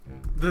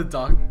The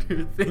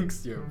doctor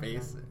thinks you're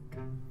basic.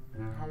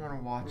 I don't want to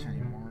watch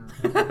anymore.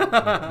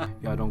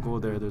 Yeah, don't go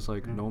there. There's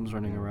like gnomes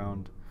running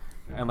around.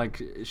 And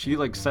like she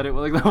like said it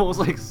with like the most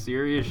like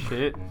serious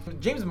shit.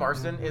 James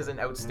Marsden is an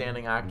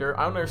outstanding actor.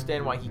 I don't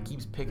understand why he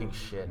keeps picking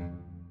shit.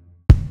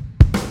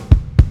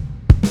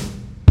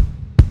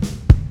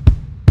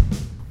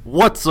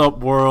 What's up,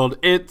 world?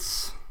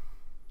 It's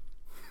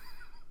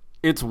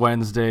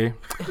Wednesday.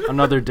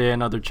 Another day,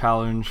 another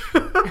challenge.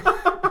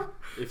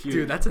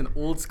 Dude, that's an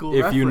old school if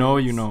reference. you know,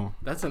 you know.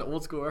 That's an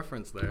old school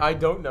reference there. I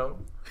don't know.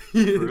 For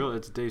real,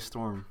 it's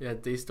Daystorm. Yeah,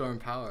 Daystorm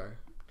Power.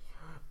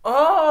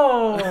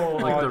 Oh!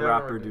 Like I the don't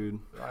rapper remember. dude.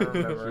 I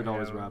remember He'd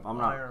always him. rap.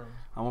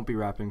 I won't be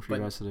rapping for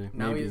you guys today.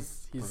 Now Maybe,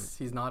 he's an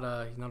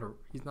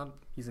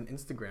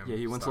Instagram. Yeah,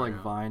 he went to star like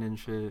now. Vine and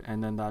shit,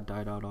 and then that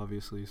died out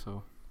obviously.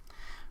 So,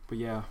 but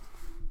yeah,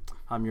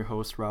 I'm your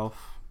host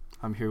Ralph.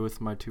 I'm here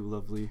with my two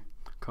lovely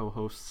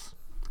co-hosts.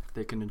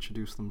 They can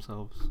introduce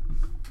themselves.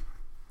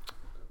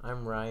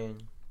 I'm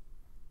Ryan.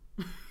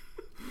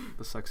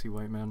 The sexy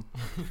white man.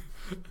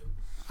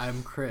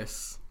 I'm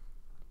Chris,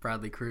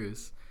 Bradley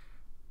Cruz.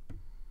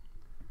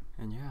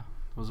 And yeah,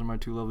 those are my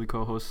two lovely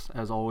co-hosts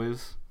as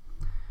always.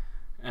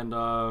 And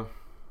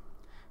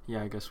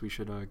yeah, I guess we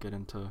should get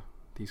into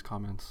these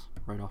comments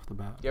right off the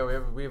bat. Yeah,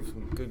 we have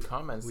some good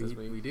comments this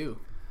week. We do.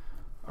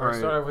 Alright,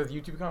 start off with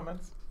YouTube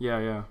comments.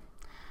 Yeah.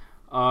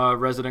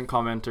 Resident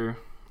commenter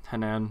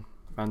Hanan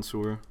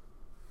Mansour.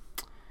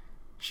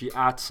 She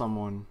at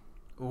someone.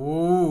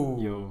 Ooh.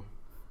 Yo.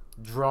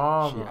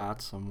 Drama. She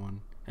at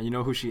someone. And you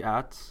know who she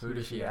at? Who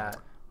does she at?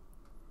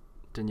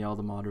 Danielle,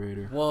 the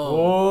moderator. Whoa.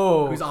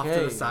 Whoa. Who's off to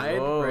the side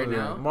right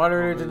now?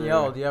 Moderator Over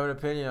Danielle, there. do you have an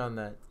opinion on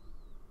that?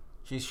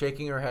 She's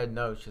shaking her head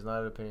no. She's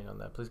not an opinion on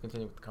that. Please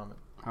continue with the comment.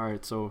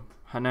 Alright, so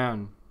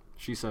Hanan,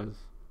 she says,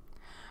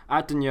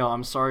 at Danielle,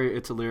 I'm sorry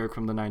it's a lyric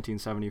from the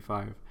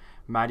 1975.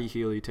 Maddie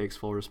Healy takes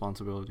full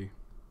responsibility.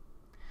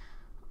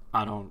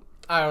 I don't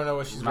know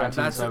what she's referencing.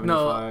 That's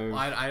 1975.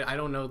 I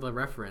don't know the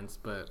reference,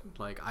 but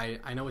like I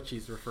know what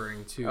she's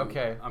referring to.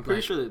 Okay. I'm pretty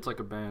Like- sure it's like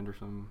a band or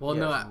something. Well,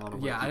 Yeah, no, a lot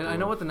of white I people.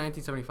 know what the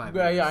 1975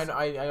 Yeah, is. yeah,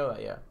 I know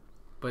that, yeah.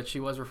 But she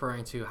was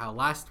referring to how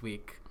last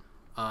week,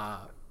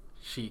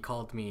 she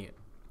called me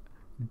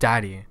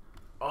daddy.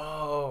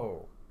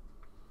 Oh.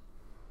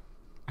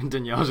 And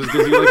Danielle just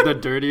gives you like the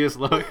dirtiest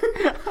look.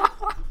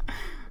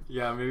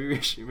 Yeah, maybe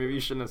you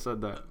shouldn't have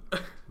said that. But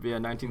yeah,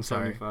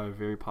 1975,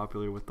 very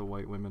popular with the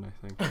white women, I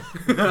think.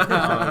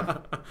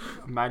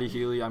 Maddie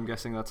Healy, I'm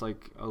guessing that's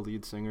like a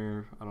lead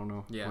singer. I don't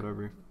know. Yeah.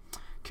 Whatever.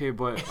 Okay,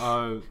 but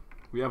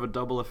we have a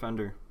double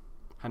offender.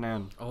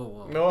 Hanan. Oh,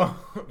 well. No.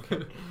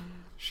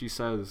 She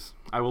says,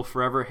 I will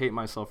forever hate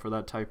myself for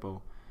that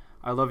typo.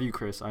 I love you,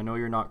 Chris. I know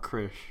you're not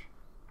Krish.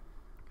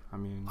 I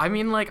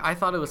mean, like, I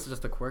thought it was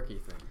just a quirky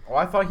thing. Oh,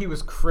 I thought he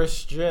was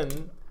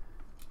Christian.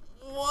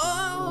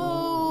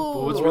 Whoa!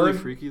 But what's really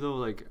freaky though,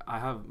 like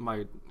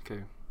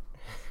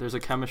there's a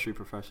chemistry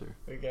professor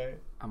Okay.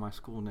 at my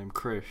school named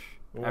Krish.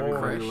 Whoa.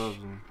 Everybody Krish? loves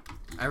him.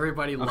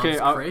 Everybody loves Okay,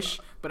 Krish,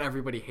 but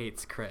everybody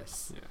hates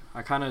Chris. Yeah,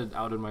 I kind of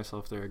outed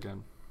myself there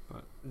again,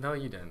 but No,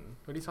 you didn't.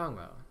 What are you talking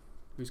about?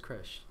 Who's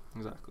Krish?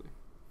 exactly,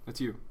 it's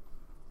you.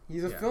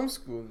 He's a Yeah. film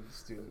school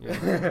student.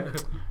 Yeah.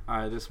 All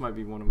right, this might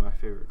be one of my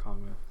favorite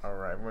comments. All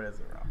right, what is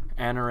it, Rob?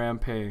 Anna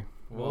Rampay,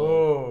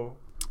 Whoa.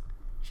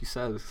 she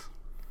says,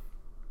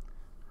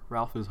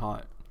 Ralph is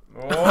hot.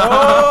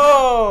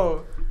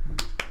 Oh!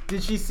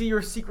 Did she see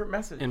your secret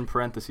message? In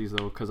parentheses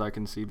though, because I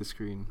can see the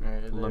screen. There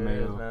it is,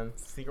 LaMayo. man.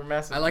 Secret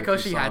message. I like If how you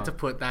she saw. had to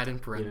put that in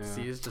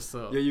parentheses just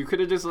so. Yeah, you could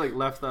have just like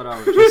left that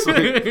out.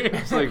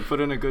 Just like put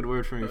in a good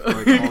word for me for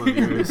like all the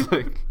viewers.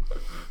 Like,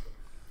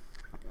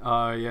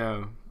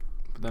 yeah.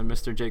 But then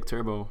Mr. Jake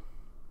Turbo,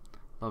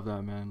 love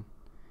that man.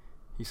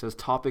 He says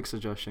topic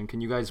suggestion.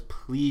 Can you guys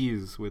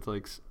please with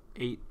like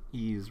 8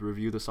 E's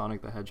review the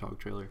Sonic the Hedgehog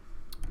trailer?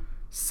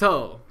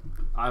 So,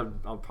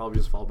 I'll probably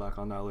just fall back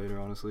on that later,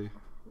 honestly.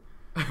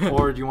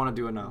 Or do you want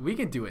to do it now? we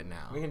can do it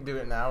now. We can do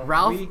it now.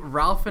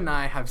 Ralph and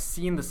I have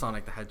seen the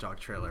Sonic the Hedgehog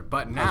trailer,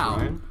 but Has now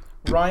Ryan?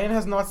 Ryan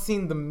has not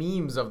seen the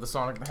memes of the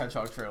Sonic the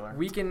Hedgehog trailer.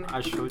 we can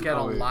I showed- get a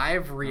oh, wait.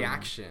 live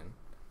reaction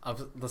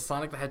of the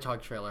Sonic the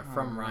Hedgehog trailer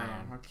from Oh,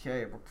 Ryan.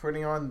 Okay, we're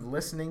putting on the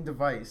listening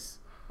device.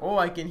 Oh,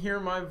 I can hear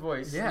my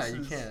voice. Yeah, This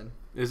you is- can.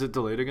 Is it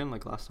delayed again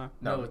like last time?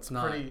 No, it's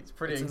not. It's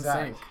pretty It's in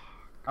exact. sync.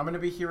 I'm gonna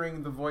be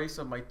hearing the voice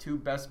of my two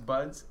best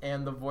buds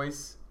and the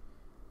voice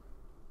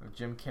of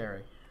Jim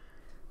Carrey.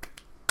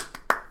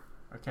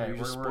 Okay, you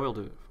just spoiled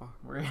it. Fuck.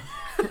 We're all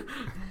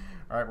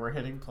right. We're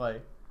hitting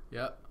play.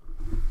 Yep.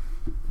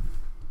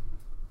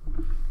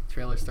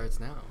 Trailer starts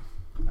now.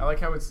 I like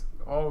how it's.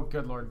 Oh,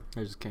 good lord.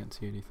 I just can't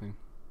see anything.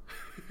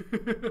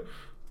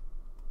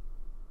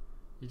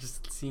 You're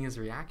just seeing his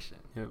reaction.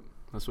 Yep,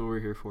 that's what we're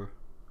here for.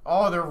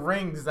 Oh, the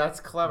rings. That's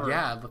clever.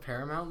 Yeah, the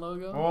Paramount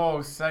logo. Whoa,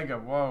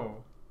 Sega.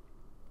 Whoa.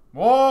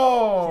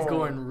 Whoa. He's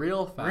going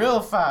real fast. real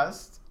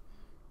fast.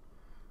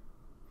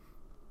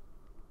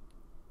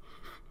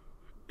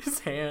 His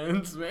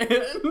hands, man.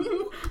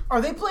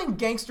 Are they playing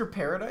Gangster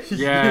Paradise?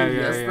 Yeah,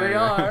 Yes, they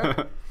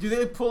are. Do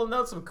they pulling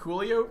out some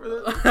Coolio for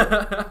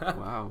this?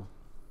 Wow.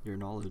 Your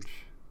knowledge.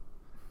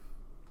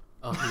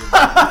 Oh,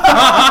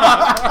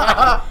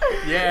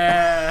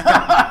 yeah.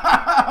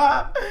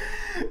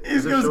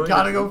 He goes,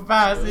 gotta go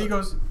fast. And he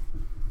goes.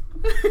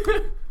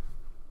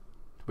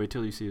 Wait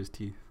till you see his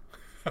teeth.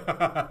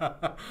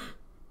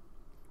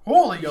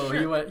 Holy Yo,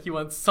 shit. he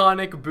went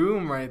Sonic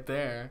Boom right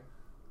there.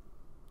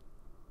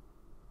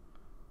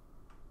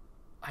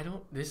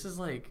 This is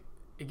like,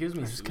 it gives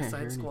me I just can't hear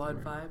Suicide Squad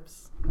anything right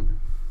vibes.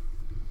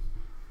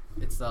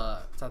 It's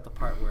at the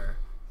part where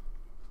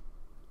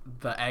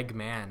the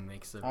Eggman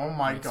makes a Oh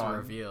my makes a God.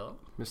 reveal.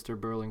 Mr.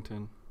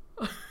 Burlington.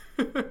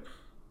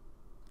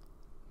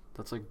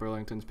 That's like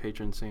Burlington's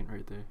patron saint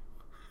right there.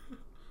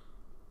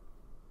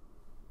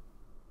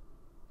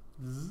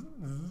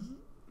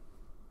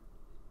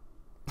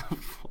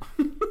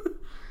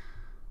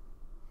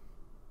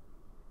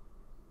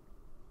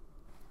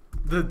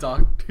 The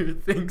doctor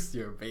thinks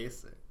you're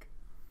basic.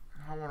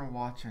 I don't want to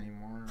watch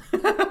anymore.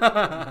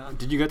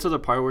 Did you get to the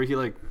part where he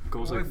like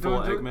goes like Wait,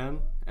 full don't- Eggman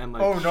and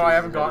like? Oh no, shaves I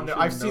haven't his head gotten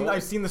and there. shit?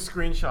 I've seen the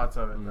screenshots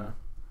of it though.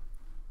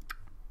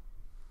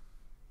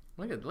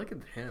 Look at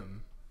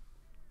him.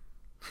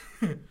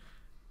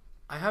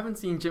 I haven't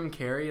seen Jim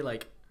Carrey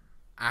like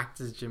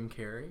act as Jim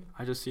Carrey.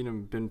 I just seen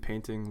him been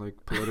painting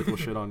like political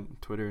shit on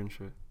Twitter and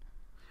shit.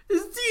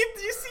 His teeth,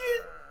 do you see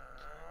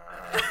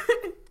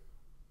it?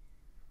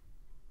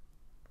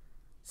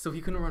 So he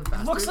couldn't run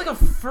faster. Looks like a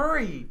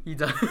furry. He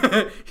does.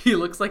 He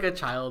looks like a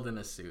child in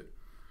a suit.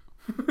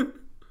 And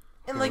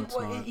No, like it's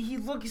what, not. he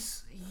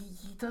looks,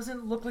 he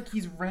doesn't look like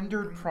he's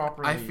rendered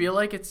properly. I feel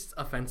like it's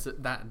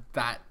offensive.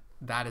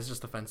 That is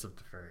just offensive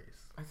to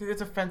furries. I think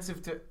it's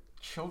offensive to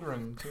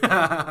children too.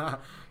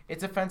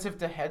 It's offensive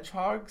to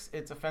hedgehogs.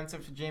 It's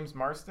offensive to James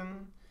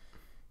Marston.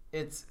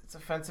 It's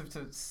offensive to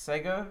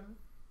Sega.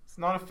 It's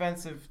not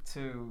offensive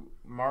to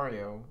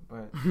Mario,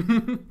 but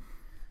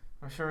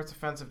I'm sure it's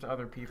offensive to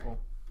other people.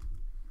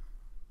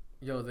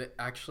 Yo, they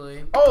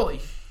actually.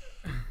 Holy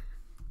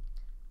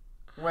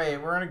Wait,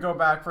 we're gonna go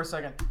back for a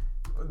second.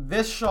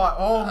 This shot,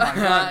 oh my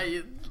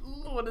god.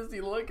 What is he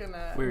looking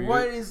at? Wait,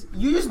 What is,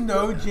 you just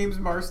know James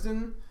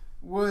Marston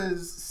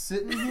was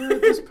sitting here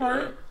at this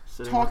part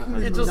Sitting talking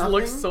with the It just nothing?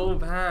 looks so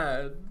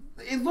bad.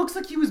 It looks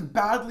like he was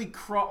badly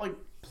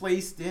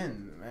placed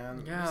in,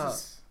 man. Yeah. This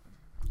is-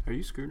 Are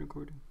you screen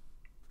recording?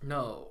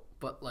 No,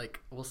 but like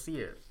we'll see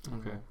it.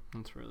 Okay,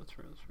 that's fair. That's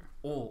fair. That's fair.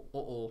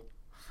 Oh,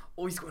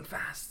 he's going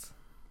fast.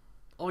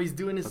 Oh, he's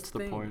doing his That's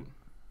thing. the point.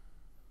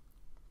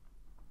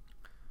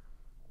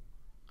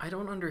 I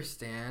don't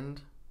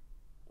understand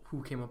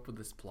who came up with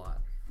this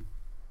plot.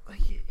 like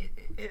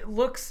it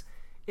looks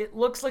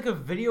like a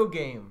video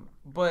game,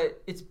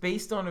 but it's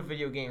based on a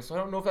video game. So I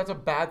don't know if that's a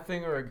bad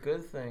thing or a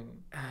good thing.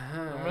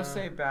 I'm gonna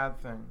say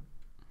bad thing.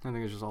 I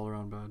think it's just all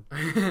around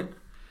bad.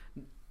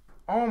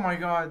 Oh my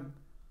god.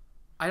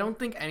 I don't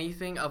think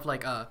anything of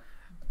like a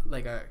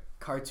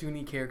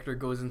cartoony character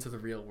goes into the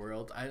real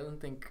world. I don't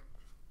think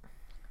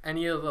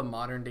any of the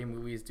modern day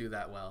movies do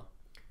that well.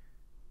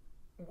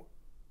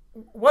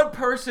 What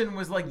person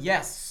was like,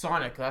 yes,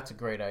 Sonic, that's a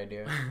great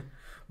idea.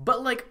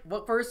 But like,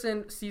 what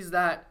person sees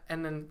that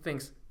and then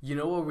thinks, you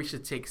know what, we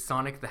should take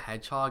Sonic the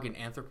Hedgehog and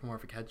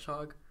Anthropomorphic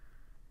Hedgehog?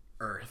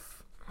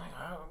 Earth. Like,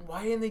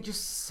 why didn't they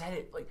just set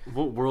it like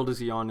What world is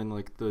he on in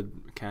like the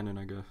canon?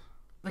 I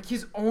guess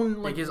his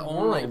own Like his own,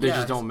 world? like, they yeah,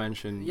 just don't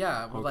mention.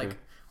 Yeah, with Okay. like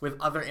with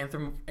other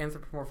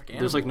anthropomorphic animals.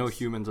 There's like no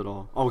humans at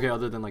all. Okay,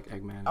 other than like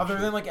Eggman. and Other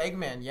shit. than like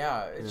Eggman,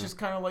 yeah. It's Yeah. just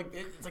kind of like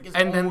it's like his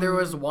And then own there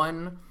was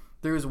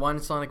one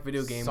Sonic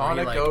video game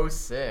Sonic where he, like,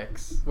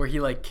 06. where he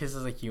like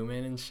kisses a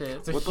human and shit.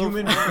 It's a What the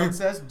human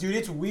princess, dude.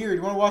 It's weird.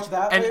 You want to watch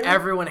that? And later?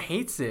 everyone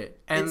hates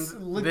it. And It's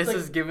this like-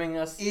 is giving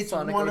us it's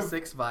Sonic one of-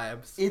 06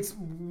 vibes. It's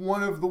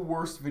one of the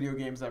worst video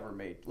games ever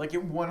made. Like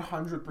it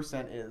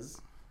 100% is.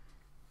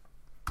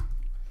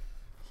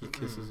 He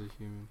kisses a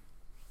human.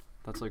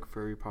 That's like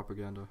furry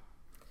propaganda.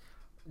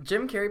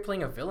 Jim Carrey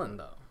playing a villain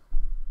though.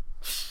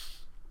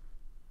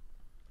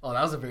 Oh,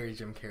 that was a very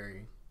Jim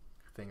Carrey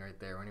thing right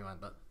there when he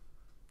went that.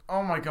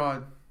 Oh my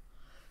god.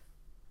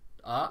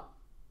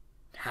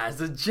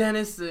 Has a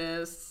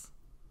Genesis.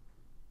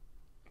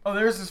 Oh,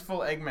 there's his full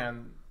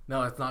Eggman.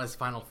 No, it's not his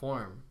final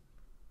form.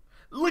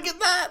 Look at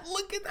that!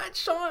 Look at that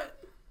shot!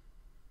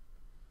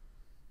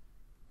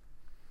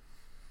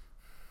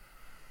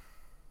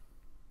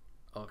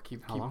 Oh,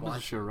 keep How long does this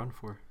watching. shit run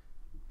for?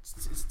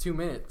 It's 2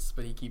 minutes,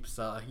 but he keeps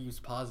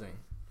pausing.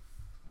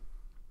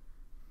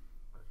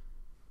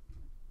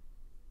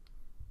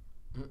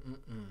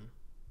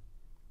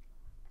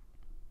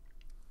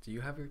 Do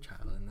you have your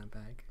child in that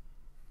bag?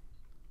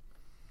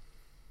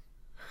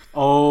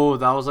 Oh,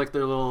 that was like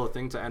their little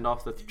thing to end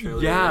off the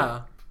trailer.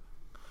 Yeah.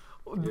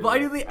 right? Why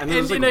do they And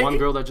there was end like in one a...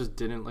 girl that just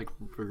didn't like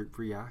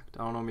react.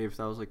 I don't know, maybe if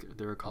that was like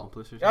their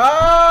accomplice or something.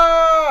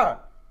 Ah!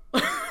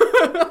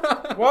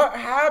 What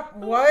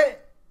happened?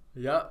 What?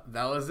 Yep,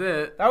 that was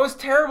it. That was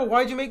terrible.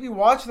 Why'd you make me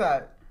watch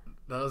that?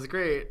 That was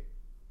great.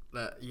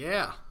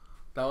 Yeah.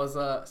 That was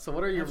So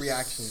what are your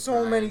reactions? So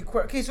Ryan? many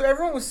questions. Okay, so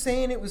everyone was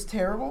saying it was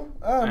terrible.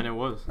 And it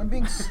was. I'm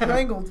being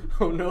strangled.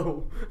 Oh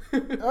no.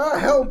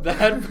 Help. The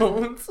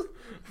headphones.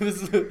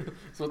 This is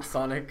what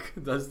Sonic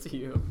does to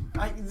you.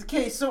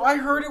 Okay, so I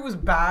heard it was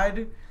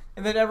bad,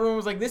 and then everyone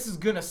was like, "This is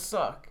gonna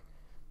suck,"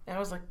 and I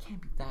was like,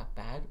 "Can't be that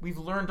bad. We've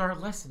learned our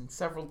lesson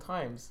several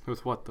times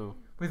With what though?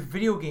 with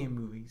video game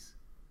movies.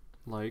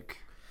 Like.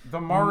 The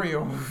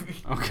Mario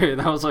movie, Okay,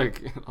 that was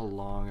like a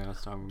long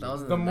ass time ago. That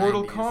was in the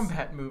Mortal 90s.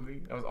 Kombat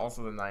movie. That was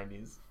also the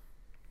 '90s.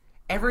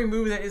 Every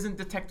movie that isn't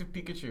Detective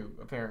Pikachu,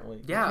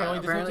 apparently. Yeah,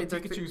 apparently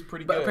Detective Pikachu's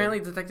pretty but good. apparently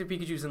Detective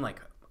Pikachu's in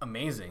like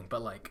amazing,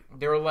 but like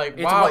they were like,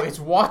 It's "Wow, what- it's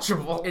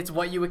watchable." it's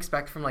what you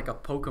expect from like a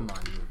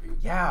Pokemon movie.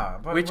 Yeah,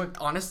 but Which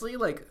like, honestly,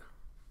 like,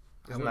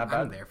 Isn't I'm that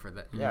bad? there for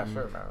that. yeah,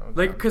 sure, man.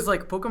 Like, cause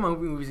like Pokemon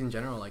movies in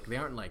general, like they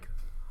aren't like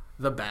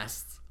the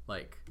best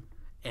like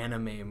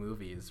anime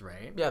movies,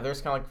 right? yeah,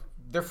 there's kind of like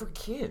they're for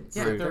kids.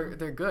 Yeah, Like,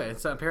 they're good.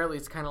 So apparently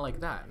it's kind of like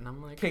that, and I'm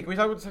like, Okay, can we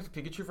talk about Detective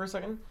Pikachu for a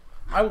second?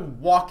 I will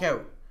walk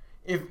out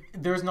if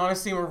there's not a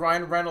scene where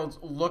Ryan Reynolds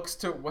looks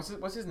to what's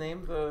his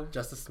name? The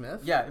Justice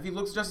Smith. yeah, if he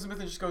looks at Justice Smith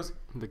and just goes,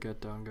 The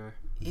Get Down guy.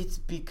 "It's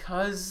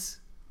because."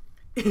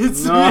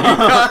 It's No,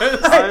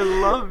 because I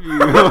love you.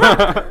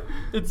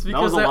 it's was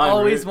because a I line,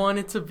 always right?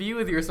 wanted to be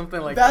with you or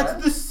something like That's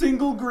that. the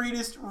single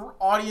greatest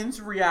audience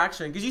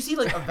reaction because you see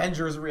like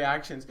Avengers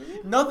reactions.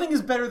 Nothing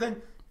is better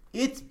than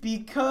 "It's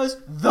because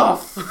the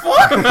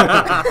fuck."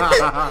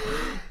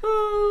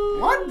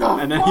 What the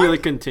And then fuck? he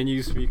like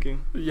continues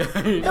speaking. Yeah,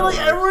 and like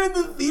everyone in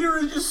the theater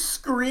is just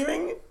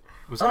screaming.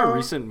 Was that a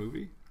recent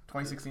movie?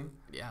 2016.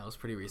 yeah, it was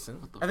pretty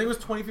recent. I think it was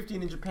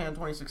 2015 in Japan,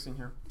 2016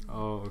 here.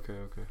 Oh, okay.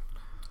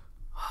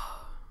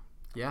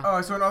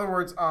 Yeah. So in other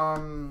words,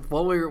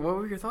 What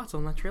were your thoughts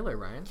on that trailer,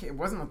 Ryan? okay, it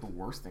wasn't like the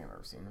worst thing I've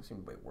ever seen. I've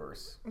seen way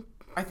worse.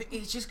 I think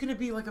it's just gonna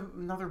be like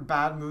another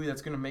bad movie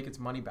that's gonna make its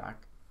money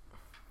back.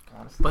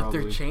 Honestly, But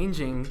they're Probably.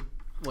 changing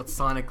what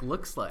Sonic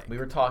looks like. we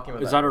were talking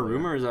about. Is that a earlier.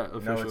 rumor or is that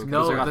official? it's- 'Cause,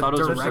 No, like, I the thought it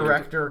was director-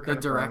 director The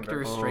confirmed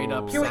director it. straight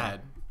up Oh.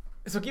 said.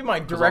 So keep in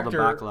mind, 'Cause all the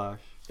director, backlash.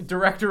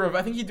 director of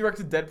I think he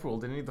directed Deadpool,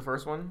 didn't he? The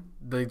first one.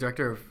 The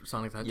director of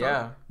Sonic the Hedgehog?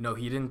 Yeah. No,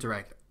 he didn't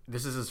direct.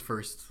 This is his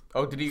first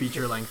Oh, did he?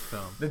 feature-length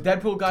film. The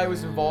Deadpool guy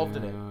was involved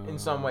in it in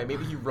some way.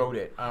 Maybe he wrote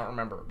it. I don't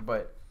remember,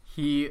 but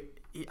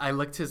I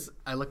looked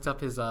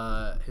up his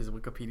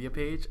Wikipedia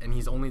page, and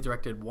he's only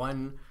directed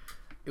one.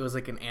 It was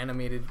like an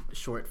animated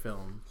short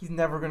film. he's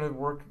never gonna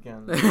work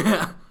again.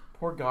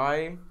 Poor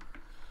guy.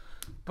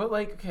 But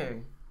like,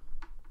 okay.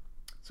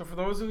 So for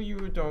those of you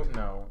who don't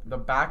know, the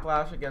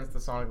backlash against the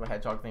Sonic the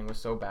Hedgehog thing was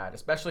so bad,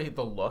 especially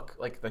the look,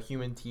 like the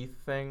human teeth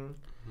thing.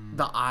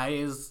 The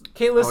eyes,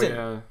 Okay, listen.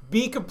 Oh, yeah.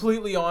 Be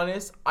completely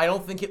honest. I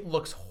don't think it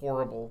looks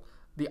horrible.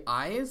 the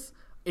eyes.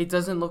 It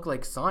doesn't look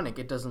like Sonic.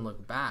 It doesn't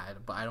look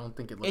bad, but I don't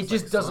think it looks. It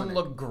just like doesn't Sonic.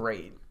 look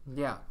great.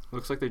 Yeah,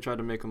 Looks like they tried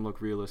to make him look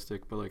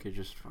realistic, but like it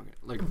just fucking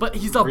like. but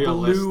he's a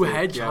realistic. blue Yeah,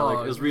 hedgehog.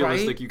 like it's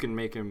realistic. right? You can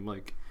make him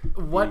like.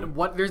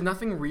 What? There's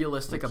nothing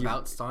realistic Like, you-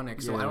 about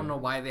Sonic, so I yeah. don't know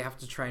why they have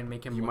to try and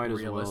make him You look might as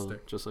realistic. well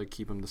just like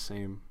keep him the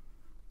same.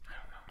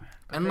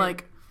 And they-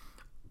 like,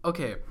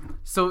 okay,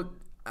 so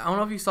I don't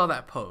know if you saw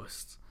that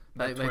post,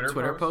 that That Twitter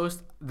Twitter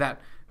post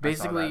that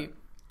basically that.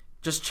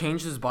 just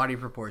changed his body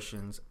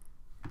proportions,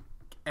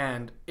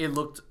 and it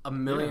looked a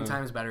million Yeah.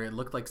 times better. It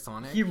looked like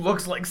Sonic, He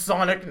looks like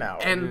Sonic now.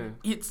 and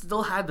it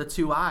still had the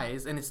two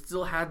eyes, and it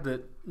still had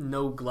the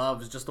no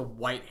gloves, just the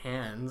white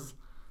hands.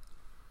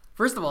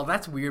 First of all,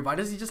 that's weird. Why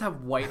does he just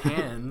have white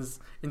hands?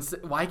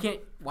 Why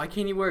can't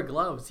he wear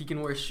gloves? He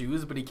can wear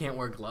shoes, but he can't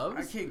wear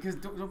gloves. Okay, because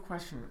don't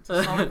question it. It's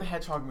a Sonic the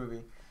Hedgehog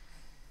movie.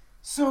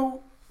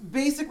 So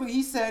basically,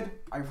 he said,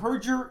 "I've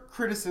heard your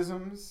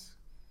criticisms,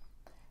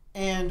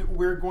 and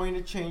we're going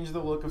to change the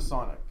look of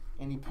Sonic."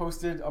 And he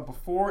posted a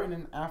before and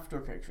an after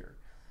picture.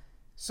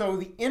 So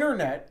the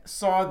internet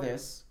saw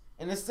this,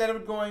 and instead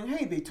of going,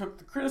 "Hey, they took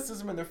the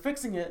criticism and they're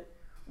fixing it,"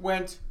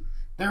 went,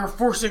 "They're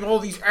forcing all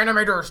these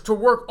animators to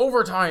work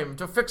overtime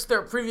to fix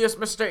their previous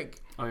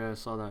mistake." Oh yeah, I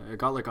saw that. It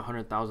got like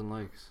 100,000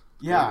 likes.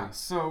 Yeah, Crazy.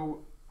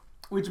 so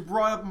which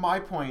brought up my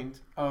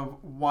point of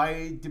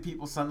why do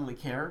people suddenly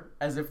care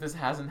as if this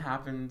hasn't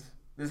happened.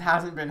 This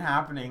hasn't been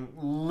happening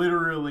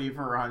literally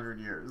for 100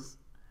 years.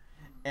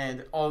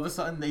 And all of a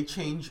sudden they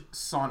change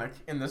Sonic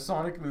in the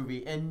Sonic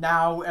movie, and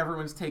now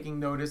everyone's taking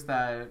notice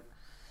that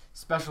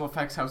special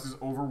effects houses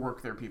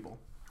overwork their people.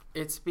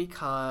 It's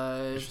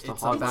because It's just a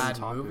it's a hot bad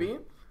button topic. movie.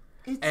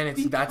 It's And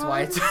that's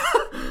why it's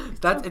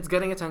because- it's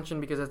getting attention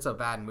because it's a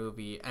bad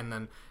movie, and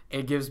then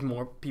it gives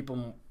more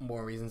people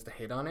more reasons to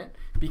hate on it.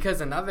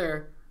 Because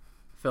another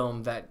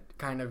film that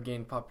kind of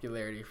gained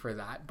popularity for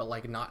that, but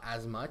like not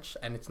as much,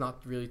 and it's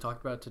not really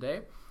talked about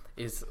today,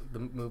 is the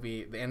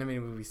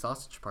animated movie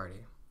Sausage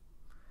Party.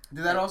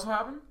 Did that also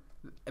happen?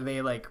 They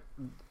They Like-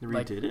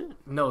 redid it?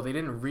 no, they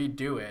didn't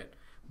redo it,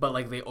 but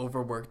like they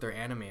overworked their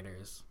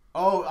animators.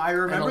 Oh, I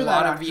remember And a that.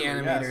 lot of the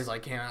actually, animators yes.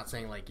 like came out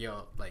saying like,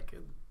 "Yo, like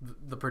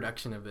the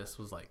production of this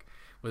was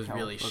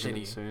really Fucking shitty."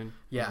 insane.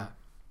 Yeah.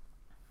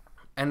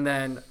 And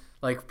then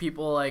like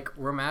people like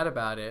were mad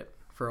about it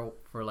for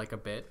like a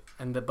bit,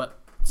 but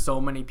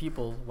so many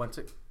people went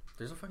to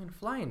there's a fucking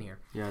fly in here.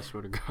 Yeah, I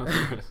swear to God.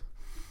 There is.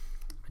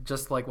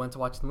 Just like went to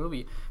watch the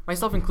movie,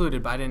 myself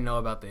included, but I didn't know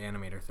about the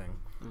animator thing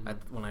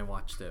Mhm. when I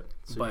watched it.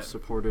 So you but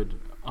supported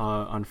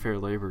unfair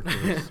labor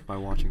Chris, by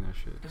watching that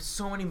shit. There's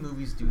so many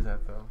movies do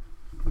that though.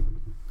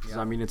 Does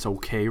that mean it's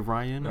okay,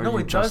 Ryan? Are No, you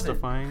it doesn't.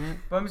 justifying it?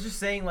 But I'm just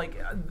saying, like,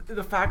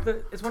 the fact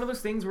that it's one of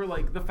those things where,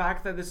 like, the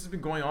fact that this has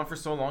been going on for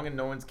so long and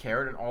no one's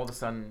cared, and all of a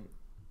sudden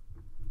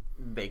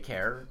they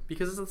care.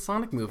 because it's a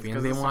Sonic movie, It's and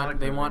 'cause they it's a want Sonic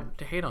they movie. want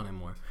to hate on him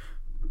more.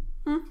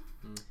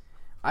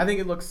 I think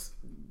it looks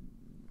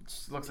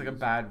just looks like a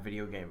bad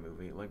video game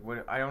movie. Like,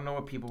 what? I don't know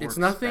what people. It's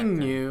were nothing expecting.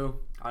 new.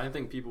 I didn't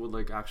think people would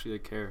like actually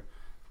care.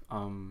 I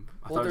Well,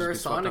 thought it there are was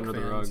just swept Sonic under the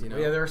fans, rug. you know.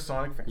 Yeah, there are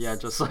Sonic fans. Yeah,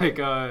 just like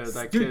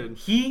that Dude,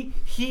 kid.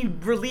 he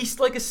released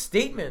like a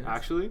statement.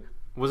 Actually,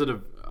 was it a?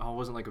 Oh, it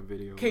wasn't like a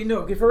video. Okay, no.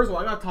 Okay, first of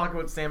all, I gotta talk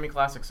about Sammy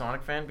Classic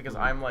Sonic fan because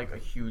Mhm. I'm like a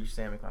huge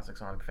Sammy Classic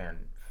Sonic fan.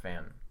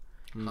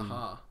 Mm.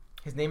 Haha.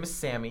 His name is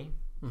Sammy.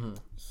 Mhm.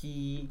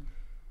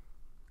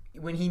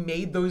 When he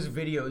made those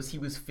videos, he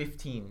was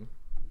 15,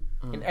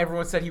 and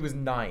everyone said he was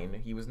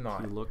 9. He was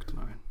not, He looked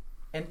 9.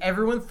 and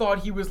everyone thought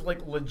he was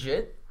like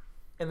legit.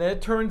 And then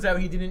it turns out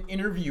he did an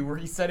interview where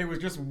he said it was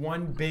just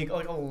one big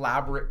like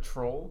elaborate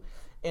troll,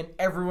 and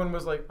everyone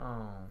was like,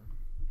 "Oh."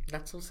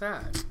 That's so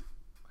sad.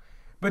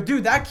 But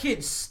dude, that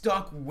kid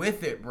stuck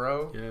with it,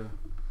 bro. Yeah.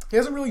 He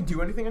doesn't really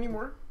do anything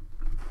anymore.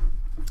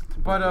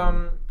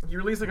 But he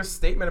released like a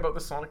statement about the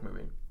Sonic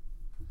movie.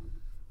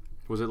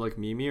 Was it like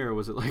Mimi or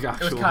was it like It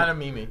actual? was kind of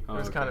memey. Oh, It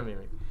was okay. kind of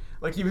memey.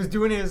 Like he was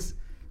doing his,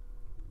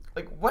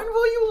 like, when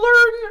will you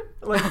learn?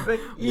 Like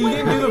he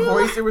didn't do the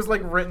voice. It was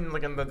like written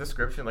like in the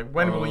description. Like,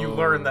 when will you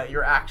learn that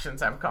your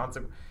actions have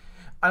consequences?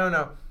 I don't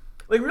know.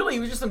 Like, really, he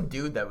was just some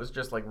dude that was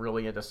just like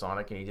really into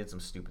Sonic, and he did some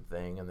stupid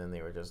thing, and then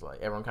they were just like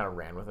everyone kind of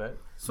ran with it.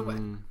 So,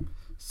 Mm.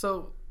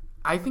 so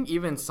I think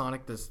even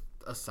Sonic this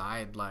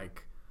aside,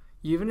 like,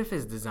 even if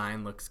his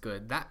design looks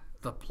good, that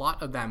the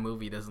plot of that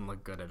movie doesn't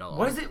look good at all.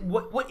 What is it?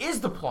 What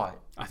is the plot?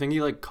 I think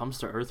he like comes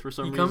to Earth for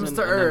some He reason. comes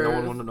to and then no Earth.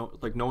 one want to know,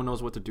 like no one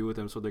knows what to do with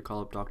him, so they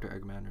call up Dr.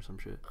 Eggman or some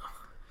shit.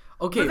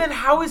 Okay, But then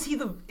how is he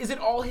the? Is it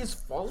all his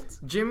fault?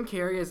 Jim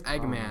Carrey as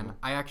Eggman,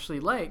 I actually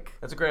like,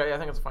 That's a great idea. I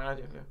think it's a fine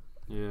idea. Yeah.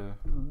 Yeah.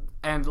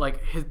 and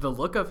like the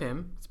look of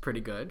him, it's pretty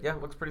good. Yeah,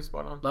 looks pretty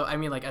spot on. I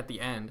mean, like at the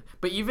end,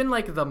 but even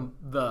like the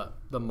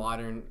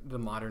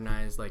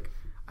modernized, like,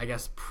 I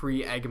guess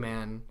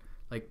pre-Eggman,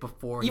 like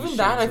before. Even he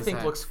that, shaves I his think,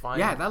 head. looks fine.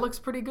 Yeah, that looks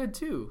pretty good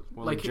too.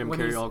 Well, like Jim when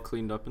Carrey he's- all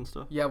cleaned up and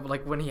stuff. Yeah,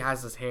 like when he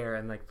has his hair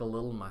and like the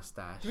little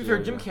mustache. To be Yeah,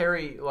 fair, Jim yeah.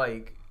 Carrey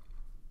like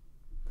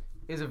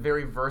is a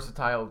very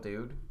versatile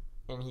dude,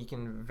 and he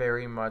can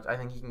very much. I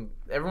think he can.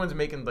 Everyone's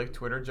making like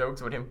Twitter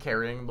jokes about him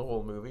carrying the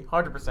whole movie.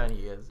 100%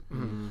 he is.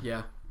 Mhm,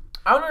 yeah.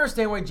 I don't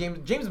understand why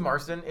James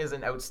Marsden is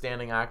an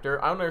outstanding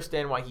actor. I don't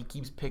understand why he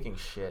keeps picking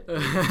shit.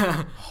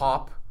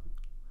 Hop,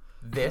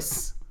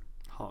 this,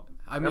 Hop.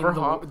 I mean, Remember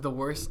Hop? the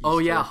worst. Oh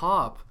yeah, Easter?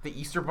 Hop the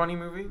Easter Bunny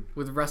movie.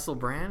 with Russell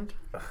Brand.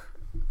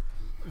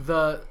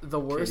 The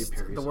worst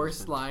Perry the worst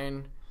sausage.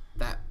 line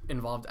that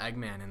involved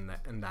Eggman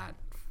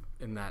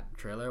in that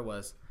trailer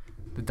was,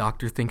 "The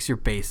doctor thinks you're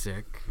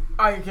basic."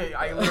 I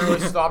literally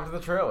stopped the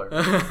trailer.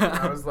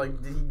 I was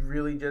like, did he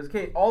really just?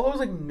 Okay, all those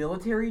like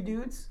military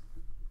dudes,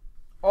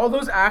 all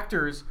those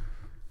actors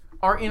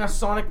are in a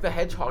Sonic the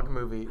Hedgehog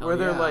movie Hell where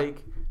they're yeah.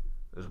 like,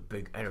 there's a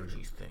big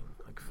energy thing,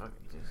 like fucking.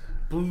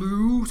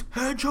 Blues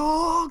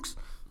hedgehogs.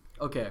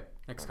 Okay,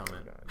 next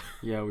comment.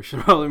 Yeah, we should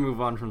probably move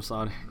on from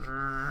Sonic.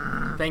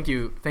 Thank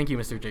you,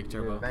 Mr. Jake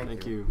Turbo. Thank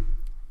Thank you. you,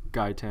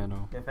 Guy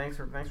Tano. Yeah, thanks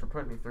for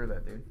putting me through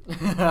that, dude.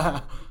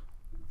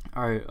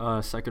 All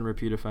right, second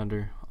repeat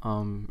offender,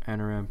 Anna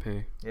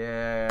Rampe.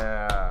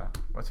 Yeah.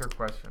 What's her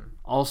question?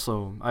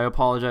 Also, I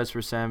apologize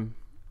for Sam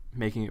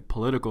making it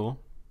political,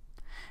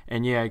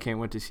 and yeah, I can't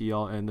wait to see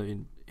y'all in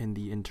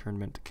the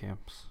internment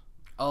camps.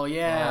 Oh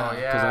yeah. Oh,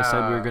 yeah. Because I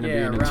said we were gonna be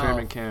Yeah, in Ralph.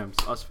 internment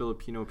camps, us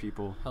Filipino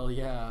people. Hell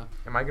yeah.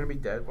 Am I gonna be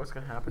dead? What's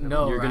gonna happen? to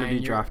No. me? You're gonna Ryan,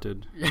 be you're-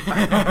 drafted. You're And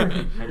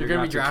gonna be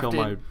have to kill drafted.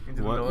 my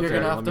Into the what? military.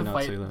 You're gonna Let have me to not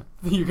fight. say that.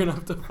 You're gonna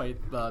have to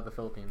fight the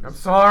Philippines. I'm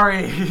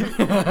sorry.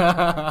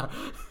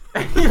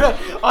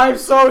 I'm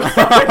so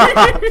sorry.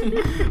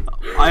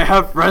 I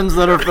have friends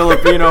that are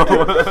Filipino.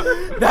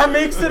 That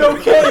makes it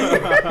okay.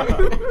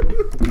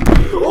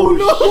 Oh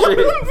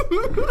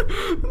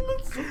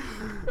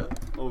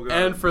god.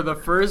 And for the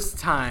first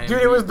time,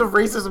 Dude, it was the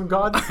racism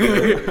god.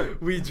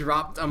 we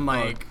dropped a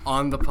mic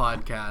on the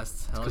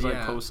podcast. Hell because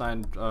yeah. I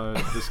co-signed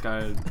this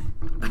guy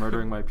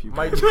murdering my people.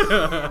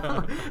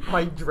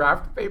 my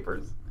draft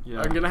papers.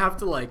 yeah. I'm gonna have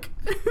to like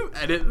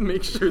edit and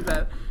make sure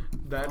that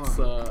that's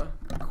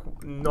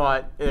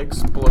Not an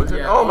explosion.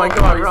 Yeah, oh my oh,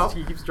 god, he's- Ralph.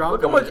 he keeps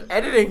Look dropping how much it.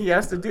 editing he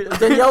has to do.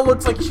 Danielle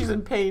looks like she's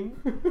in pain.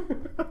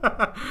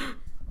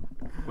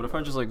 What if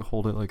I just like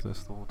hold it like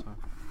this the whole time?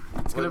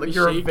 It's gonna Like be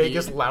you're shaky. a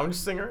Vegas lounge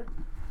singer.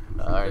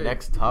 Our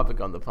next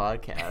topic on the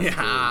podcast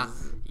Yeah.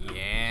 is...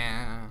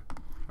 Yeah.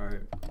 All right.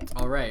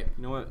 All right.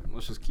 You know what?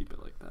 Let's just keep it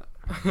like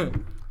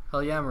that.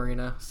 Hell yeah,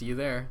 Marina. See you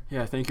there.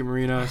 Yeah. Thank you,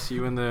 Marina. See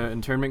you in the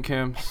internment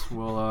camps.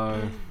 We'll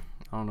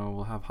I don't know.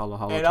 We'll have Halo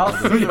Halo. And I'll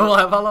together. see We'll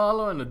have halo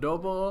halo and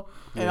adobo.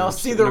 And Yeah, I'll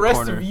sit see in the the rest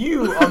corner. of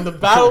you on the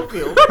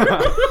battlefield.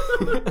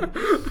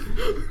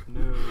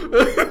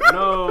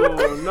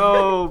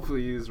 No,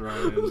 please,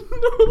 Ryan.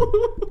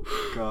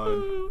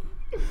 God.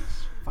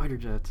 Fighter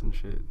jets and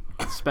shit.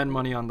 Spend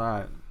money on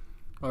that.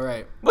 All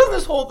right. Wasn't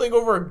this whole thing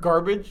over a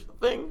garbage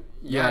thing?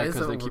 Yeah, it is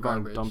because they over keep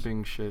garbage. on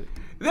dumping shit.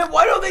 Then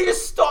why don't they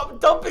just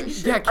stop dumping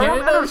shit? Yeah, I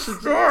don't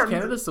understand.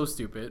 Canada's so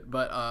stupid,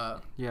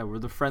 but Yeah, we're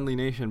the friendly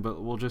nation,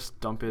 but we'll just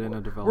dump it in a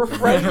We're developing.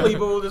 friendly,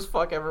 but we'll just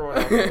fuck everyone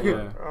else.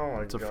 Yeah, Oh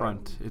my it's a God.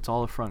 front. It's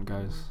all a front,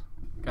 guys.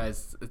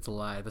 guys, it's a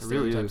lie. The It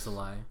really stereotype's is. a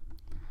lie.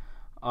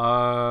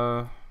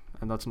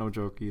 And that's no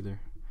joke either.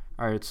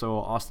 All right, so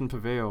Austin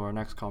Paveo, our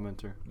next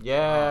commenter,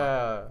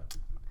 Yeah.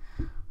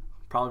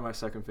 probably my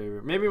second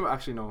favorite. Maybe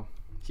actually no,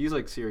 he's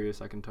like serious.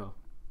 I can tell,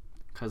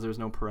 because there's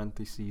no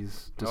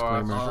parentheses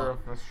disclaimer. Oh, Oh.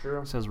 that's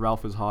true. It says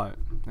Ralph is hot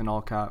in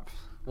all caps.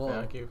 Well,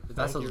 Thank you.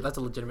 That's Thank you. that's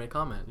a legitimate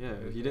comment. Yeah,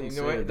 he didn't You say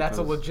know what? it That's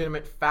a because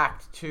legitimate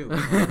fact too.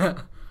 he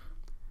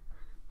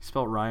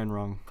spelled Ryan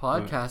wrong.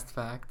 but- Podcast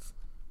facts.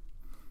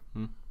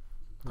 Hmm?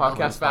 Ralph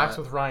Podcast is facts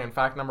hot. with Ryan.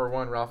 Fact number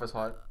 1: Ralph is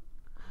hot.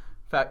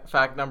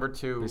 Fact number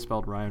 2. They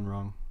spelled Ryan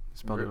wrong. They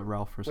spelled it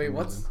Ralph for some Wait,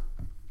 what's? reason.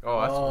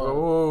 Oh, that's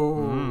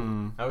Oh.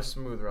 Mm, that was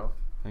smooth, Ralph.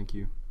 thank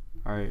you.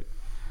 All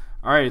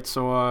right.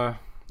 So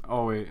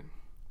oh wait,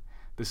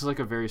 this is like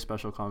a very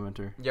special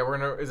commenter. Yeah, we're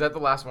gonna. Is that the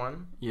last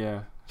one?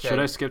 Yeah. 'Kay. Should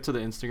I skip to the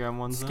Instagram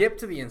ones? then? Skip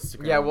to the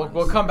Instagram. Yeah, we'll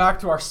ones. come back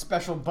to our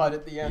special bud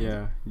at the end.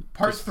 Yeah.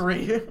 Part just,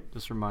 3.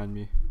 Just remind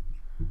me.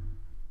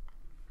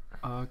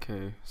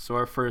 Okay, so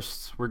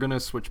we're gonna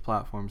switch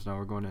platforms now.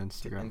 We're going to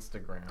Instagram.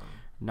 Instagram.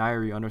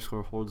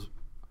 Nairi_Holdsworth,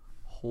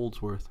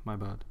 my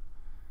bad.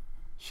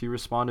 She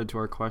responded to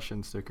our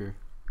question sticker.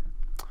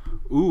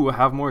 Ooh,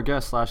 have more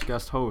guests /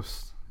 guest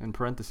hosts. In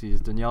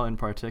parentheses, Danielle in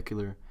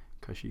particular,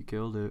 cause she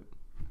killed it.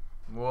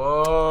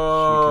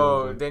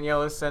 Whoa! killed it.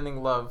 Danielle is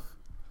sending love.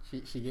 She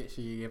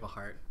gave a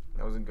heart.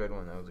 That was a good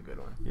one.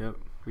 Yep,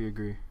 we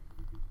agree.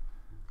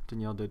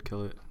 Danielle did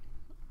kill it.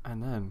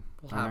 And then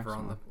We'll our have her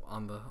next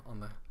on one.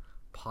 the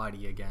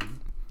potty again,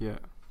 Yeah.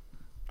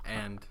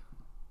 and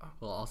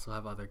we'll also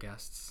have other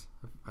guests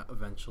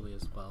eventually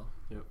as well.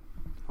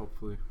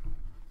 Hopefully.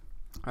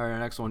 All right, our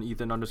next one,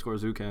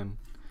 Ethan_Zucan.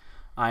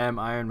 I am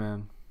Iron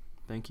Man.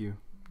 Thank you.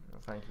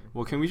 Thank you.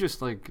 Well, can we just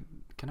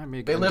can I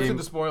make They lifted in-game-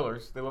 the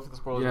spoilers. Yeah,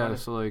 on it.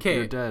 so like Okay,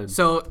 you're dead.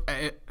 so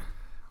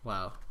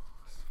wow,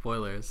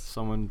 spoilers.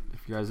 Someone,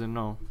 if you guys didn't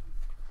know,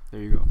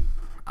 there you go.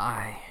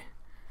 I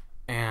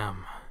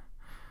am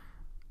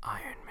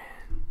Iron Man.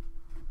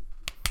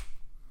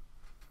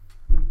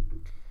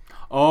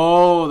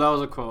 Oh, that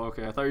was a quote.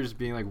 Okay, I thought you were just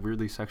being like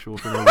weirdly sexual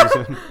for no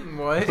reason.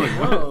 What?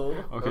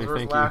 Whoa. Okay, Those were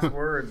his thank last you.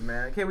 words,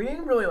 man. Okay, we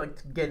didn't really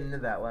get into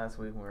that last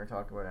week when we were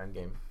talking about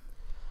Endgame.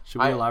 Should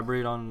we I-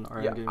 elaborate on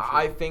our Yeah, Endgame?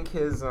 I shit? think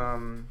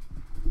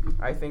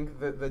I think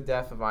the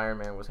death of Iron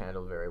Man was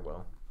handled very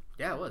well.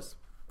 Yeah, it was.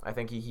 I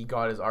think he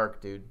got his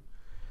arc, dude.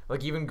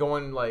 Like even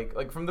going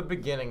like from the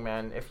beginning,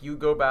 man. If you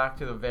go back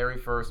to the very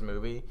first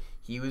movie,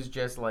 he was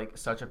just like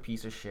such a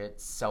piece of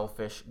shit,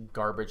 selfish,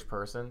 garbage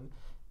person,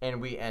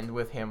 and we end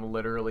with him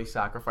literally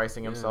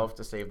sacrificing himself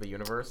to save the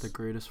universe. The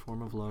greatest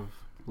form of love,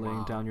 laying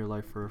Wow. down your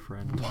life for a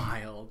friend.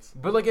 Wild.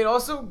 But like it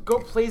also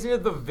plays into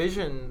the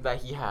vision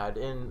that he had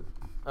in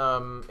Age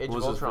What of was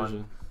his Ultron.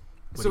 vision?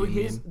 What So do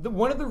you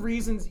one of the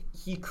reasons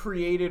he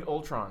created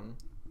Ultron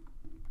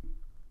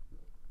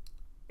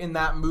in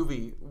that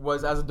movie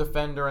was as a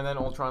defender, and then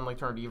Ultron like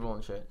turned evil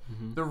and shit.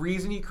 Mhm. The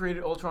reason he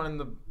created Ultron in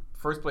the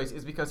first place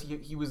is because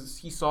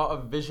he saw a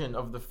vision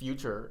of the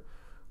future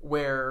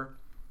where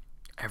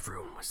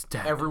Everyone was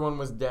dead. everyone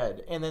was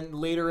dead. And then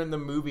later in the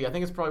movie, I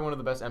think it's probably one of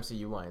the best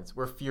MCU lines,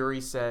 where Fury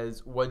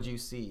says, "What'd you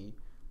see?"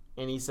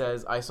 And he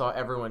says, "I saw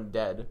everyone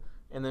dead."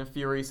 And then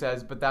Fury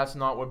says, "But that's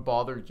not what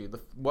bothered you.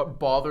 What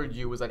bothered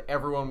you was that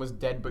everyone was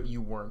dead, but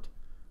you weren't."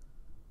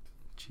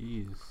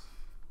 Jeez.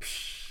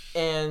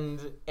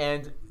 And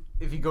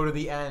if you go to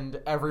the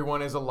end,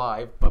 everyone is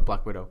alive, but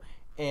Black Widow.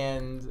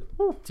 And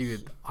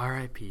Dude,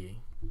 R.I.P.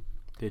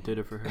 They did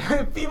it for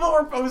her. people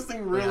were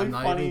posting Wait, really I'm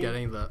not funny. even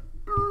getting the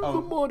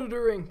Oh.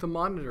 the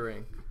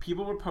monitoring.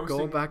 People were posting.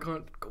 Go back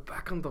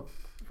on the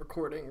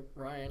recording,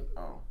 Ryan.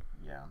 Oh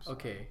yeah. I'm sorry.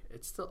 Okay,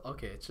 it's still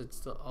okay. It should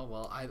still. Oh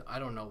well, I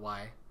don't know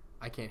why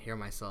I can't hear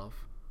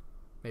myself.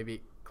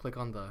 Maybe click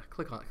on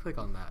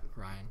that,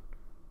 Ryan.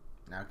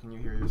 Now can you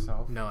hear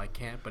yourself? No, I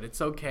can't. But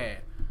it's okay.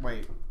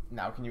 Wait.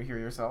 Now can you hear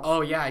yourself?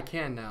 Oh yeah, I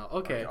can now.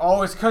 Okay.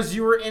 Oh, it's because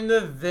you were into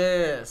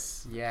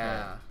this.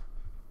 Yeah.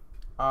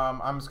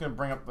 I'm just gonna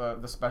bring up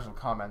the special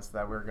comments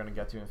that we're gonna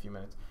get to in a few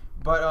minutes.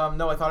 But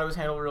no, I thought it was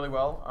handled really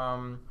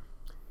well.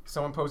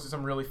 Someone posted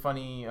some really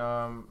funny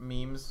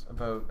memes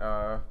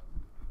about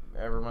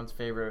everyone's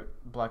favorite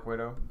Black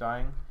Widow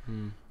dying.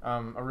 Hmm.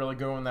 A really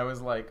good one that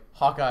was like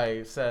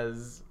Hawkeye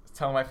says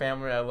tell my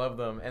family I love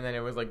them, and then it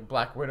was like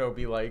Black Widow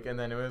be like, and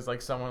then it was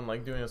like someone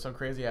like doing some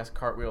crazy ass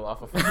cartwheel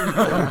off of.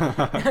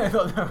 I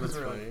thought that was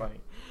That's really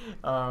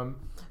funny.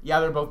 Yeah,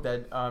 they're both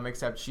dead.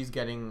 Except she's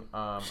getting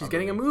She's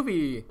getting a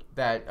movie.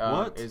 that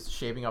What? is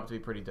shaping up to be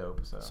pretty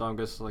dope. So I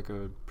guess like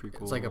a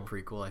prequel. It's like a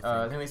prequel, I think.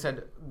 I think they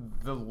said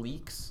the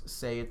leaks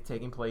say it's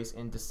taking place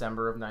in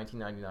December of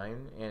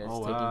 1999, and it's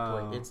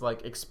wow. It's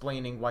like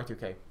explaining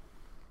Y2K.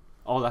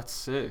 Oh, that's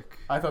sick.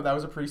 I thought that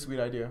was a pretty sweet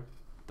idea.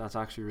 That's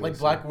actually really Like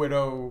Black sick.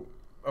 Widow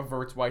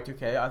averts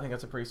Y2K. I think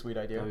that's a pretty sweet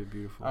idea. That'd be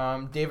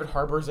beautiful. David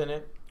Harbour's in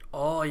it.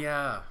 Oh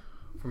yeah,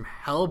 from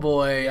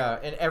Hellboy. Yeah,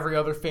 and every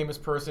other famous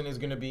person is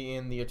going to be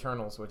in the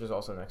Eternals, which is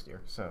also next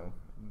year. So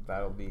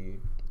that'll be.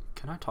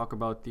 Can I talk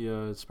about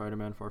the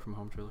Spider-Man Far From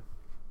Home trailer?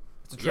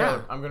 It's a trailer.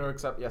 Yeah. I'm going to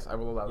accept. Yes, I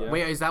will allow that. Yeah.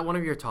 Wait, is that one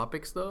of your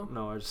topics though?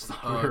 No, I just thought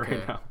Oh, of it okay.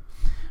 right now.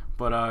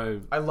 But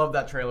I love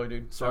that trailer,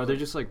 dude. so are they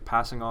just like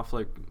passing off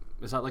like?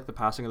 Is that like the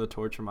passing of the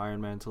torch from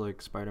Iron Man to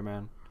like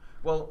Spider-Man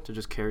well? to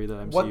just carry the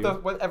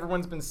MCU? What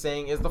everyone's been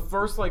saying is the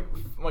first like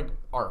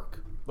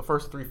arc, the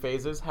first 3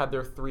 phases had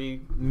their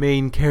 3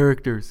 main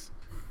characters,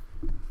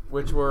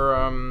 which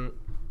were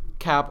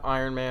Cap,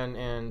 Iron Man,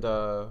 and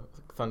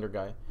Thunder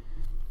Guy.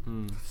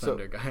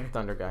 Thunder Guy.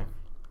 Thunder Guy.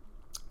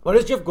 What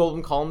does Jeff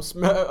Goldblum call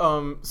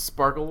him?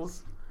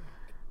 Sparkles.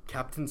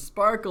 Captain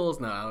Sparkles.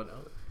 No, I don't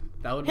know.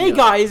 That would. Hey be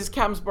guys, it's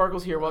Captain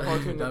Sparkles here.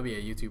 Welcome to That'd be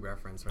a YouTube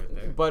reference right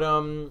there. But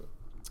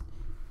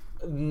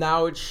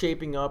now it's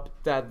shaping up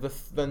that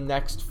the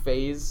next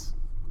phase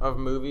of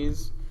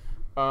movies,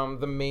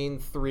 the main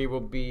 3 will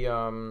be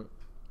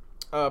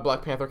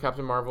Black Panther,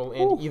 Captain Marvel,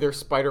 and either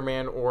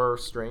Spider-Man or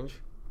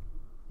Strange.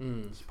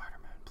 Spider-Man,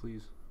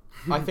 please.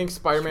 I think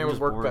Spider-Man Strange would is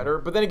work boring. better,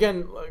 but then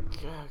again, like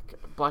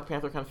Black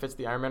Panther kind of fits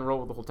the Iron Man role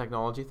with the whole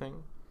technology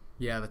thing,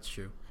 Yeah, that's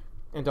true.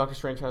 and Doctor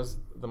Strange has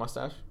the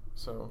mustache,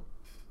 so.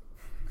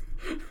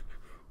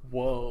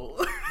 Whoa.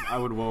 I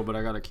would but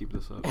I gotta keep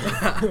this up.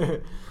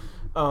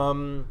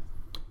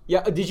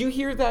 Yeah, did you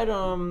hear that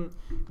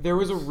there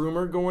was a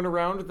rumor going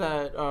around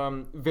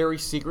that very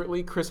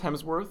secretly Chris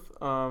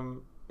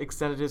Hemsworth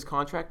extended his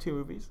contract 2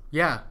 movies,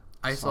 Yeah,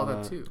 I saw Saw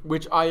that that. too.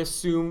 which I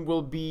assume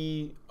will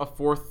be a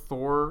 4th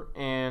Thor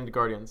and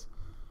Guardians.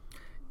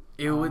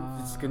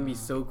 It's gonna be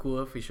so cool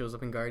if he shows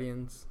up in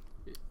Guardians.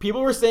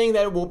 People were saying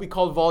that it won't be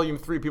called Volume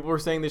 3. People were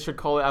saying they should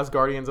call it As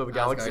Guardians of the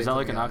Galaxy. Is that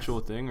like an Yes. actual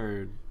thing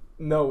or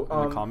No,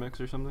 in the comics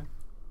or something?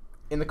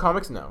 in the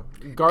comics, no.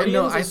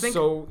 Guardians I is think-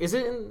 so... Is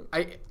it in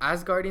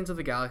As Guardians of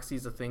the Galaxy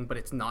is a thing, but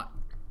it's not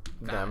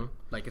that. them?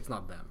 Like it's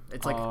not them.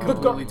 It's like Oh. The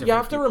completely different. you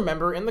have to people.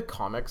 remember, in the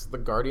comics, the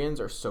Guardians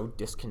are so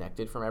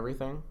disconnected from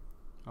everything.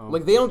 Oh.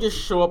 Like, they don't just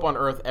show up on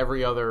Earth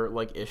every other,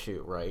 like,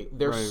 issue, right?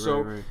 They're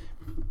right.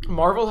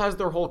 Marvel has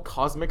their whole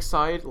cosmic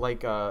side,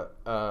 like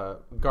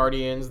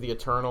Guardians, the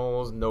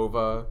Eternals,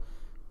 Nova,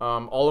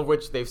 all of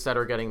which they've said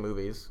are getting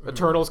movies. Mm-hmm.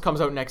 Eternals comes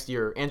out next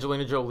year.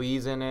 Angelina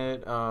Jolie's in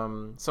it.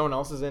 Someone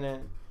else is in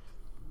it.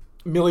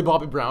 Millie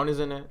Bobby Brown is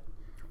in it.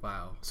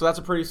 Wow. So that's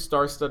a pretty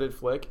star-studded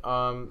flick.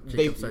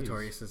 Jacob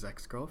Sartorius'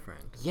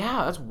 ex-girlfriend.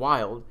 Yeah, that's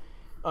wild.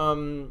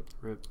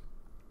 Rip.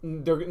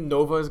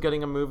 Nova is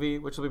getting a movie,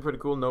 which will be pretty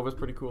cool. Nova's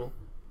pretty cool.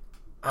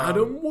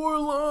 Adam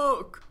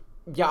Warlock.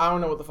 Yeah, I don't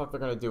know what the fuck they're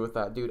gonna do with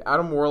that, dude.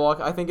 Adam Warlock.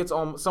 I think it's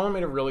someone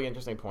made a really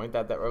interesting point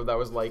that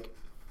was like,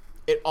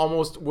 it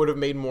almost would have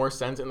made more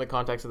sense in the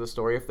context of the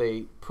story if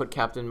they put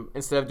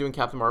instead of doing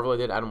Captain Marvel, they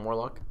did Adam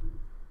Warlock.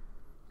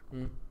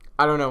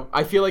 I don't know.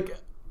 I feel like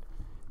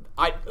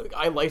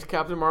I liked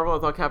Captain Marvel. I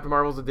thought Captain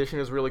Marvel's addition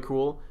is really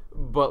cool,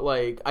 but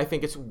like I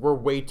think we're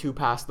way too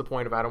past the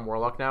point of Adam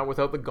Warlock now.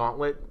 Without the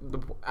gauntlet,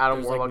 There's,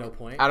 like, no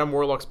point? Adam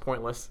Warlock's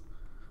pointless.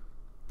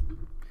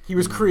 He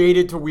was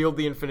created to wield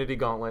the Infinity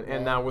Gauntlet,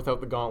 and now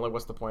without the gauntlet,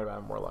 what's the point of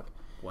Adam Warlock?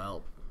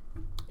 Well,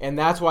 And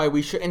that's why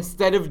we should,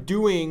 instead of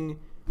doing,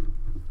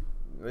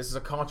 this is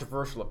a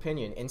controversial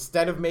opinion,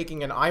 instead of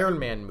making an Iron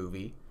Man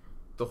movie,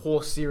 the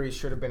whole series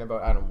should have been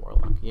about Adam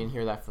Warlock. You didn't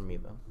hear that from me,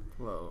 though.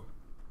 whoa.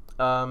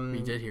 We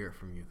did hear it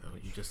from you though.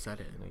 You just said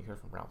it. No, you heard it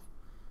from Ralph.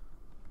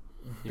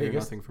 You hear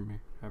Biggest- nothing from me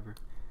ever.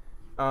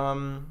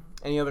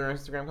 Any other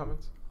Instagram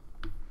comments?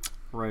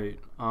 Right.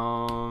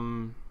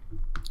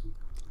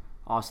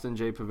 Austin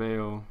J.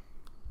 Paveo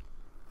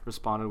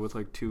responded with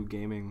like 2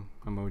 gaming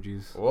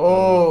emojis.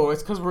 Whoa,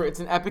 it's because it's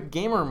an epic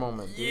gamer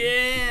moment, dude.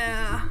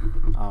 Yeah.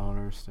 I don't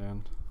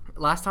understand.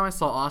 Last time I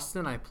saw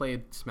Austin, I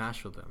played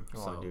Smash with him.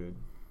 Oh, So dude.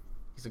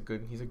 He's a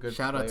good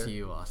shout out player. to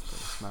you, Austin.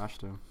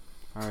 Smashed him.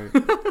 All right.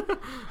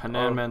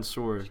 Hanan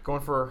Mansour.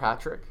 Going for a hat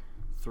trick?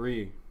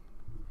 3.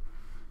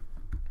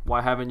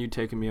 Why haven't you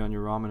taken me on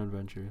your ramen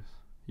adventures?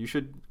 You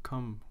should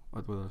come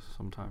with us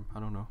sometime. I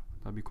don't know.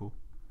 That'd be cool.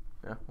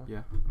 Yeah.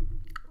 Yeah.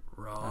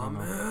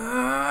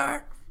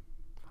 Ramen.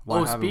 Why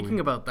Oh, haven't Speaking we?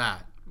 about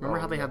that, remember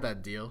how they Ramen. had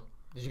that deal?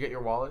 Did you get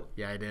your wallet?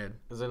 Yeah, I did.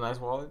 Is it a nice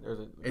wallet? Or is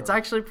it? It's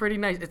actually pretty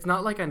nice. It's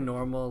not like a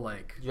normal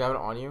like. Do you have it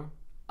on you?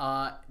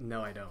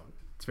 No, I don't.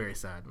 It's very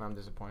sad. I'm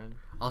disappointed.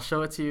 I'll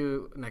show it to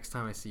you next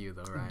time I see you,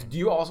 though, Ryan. Do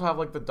you also have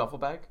like the duffel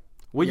bag?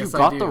 Well, Yes, you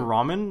I got the do.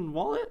 ramen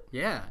wallet?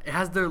 Yeah, it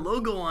has their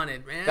logo on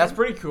it, man. That's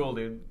pretty cool,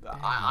 dude.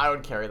 I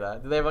would carry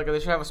that. They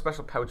should have a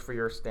special pouch for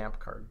your stamp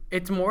card.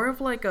 It's more of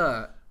like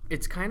a.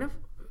 It's kind of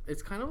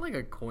like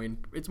a coin.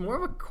 It's more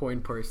of a coin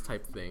purse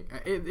type thing.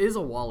 It is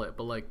a wallet,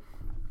 but like.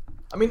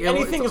 I mean, Yeah, well,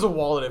 anything it's- is a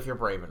wallet if you're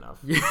brave enough.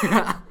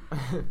 Yeah.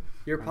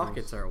 Your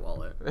pockets are a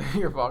wallet.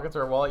 Your pockets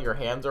are a wallet. Your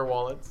hands are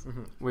wallets.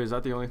 Wait, is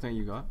that the only thing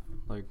you got?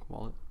 Like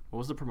wallet? What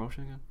was the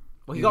promotion again?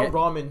 Well, you got get-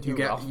 ramen too.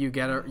 Ralph.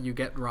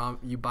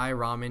 You buy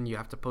ramen. You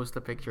have to post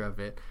a picture of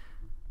it,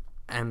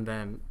 and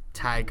then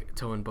tag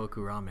Toenboku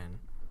Ramen,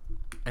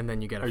 and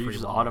then you get a Are free you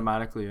just wallet.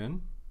 automatically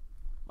in?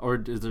 Or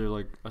is there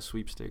like a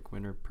sweepstake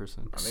winner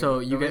person? So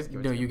Maybe you they'll get just give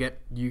it no, to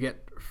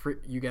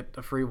you get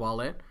a free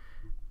wallet,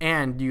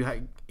 and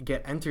you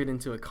get entered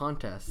into a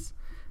contest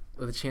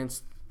with a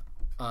chance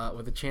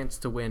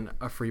to win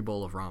a free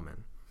bowl of ramen.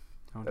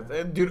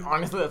 Okay. Dude,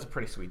 honestly, that's a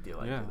pretty sweet deal.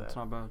 I Yeah, do that. it's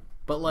not bad.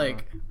 But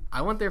like,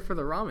 I went there for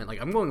the ramen.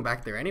 Like, I'm going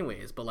back there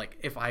anyways. But like,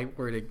 if I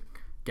were to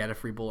get a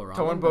free bowl of ramen,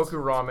 Toenboku that's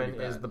ramen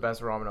pretty is bad. the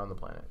best ramen on the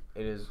planet.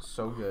 It is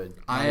so good.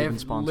 Not even I've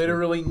sponsored.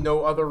 Literally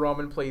no other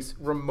ramen place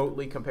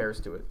remotely compares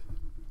to it.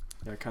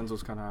 Yeah,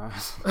 Kenzo's kind of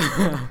ass.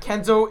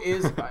 Kenzo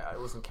is.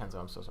 Listen, Kenzo,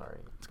 I'm so sorry.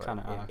 It's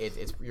kinda ass.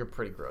 It's you're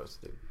pretty gross,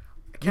 dude.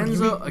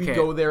 Kenzo. We Okay,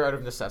 go there out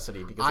of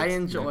necessity because I it's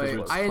enjoy.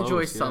 because it's I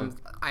enjoy close, some.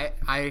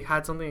 I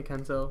had something at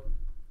Kenzo,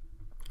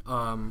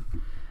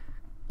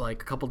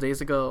 like a couple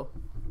days ago,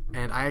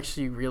 and I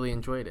actually really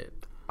enjoyed it.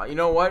 You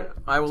know what?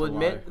 I will It's a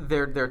admit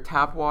their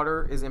tap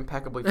water is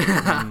impeccably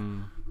filtered.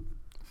 Mm,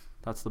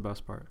 that's the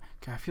best part.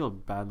 Okay, I feel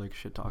bad like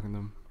shit talking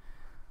them.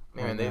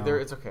 Man, Right now. they're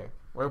it's okay.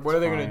 What are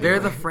they gonna fine. do? They're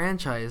the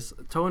franchise.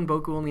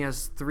 Toenboku only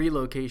has 3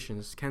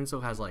 locations.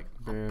 Kenzo has like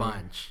a Yeah.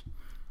 bunch.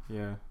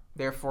 Yeah,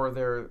 Therefore,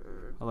 they're.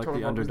 I like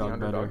Toenboku's the underdog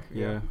better.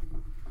 Yeah.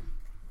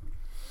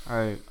 All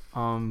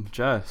right,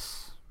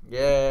 Jess.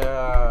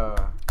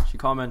 Yeah. She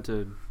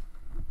commented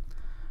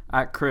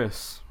at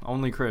Chris,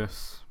 only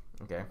Chris.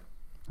 Okay.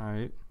 All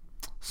right.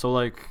 So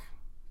like,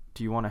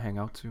 do you want to hang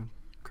out soon,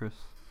 Chris?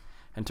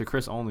 And to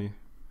Chris only.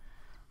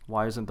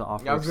 Why isn't the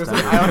offer I was gonna say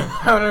extended?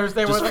 I don't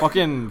understand Just what.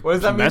 fucking what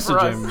does that mean message for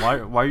us?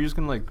 him. Why are you just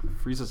gonna like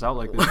freeze us out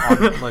like this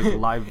on like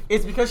live?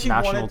 It's because she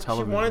national wanted.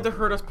 television. She wanted to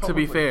hurt us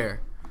publicly. To be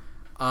fair,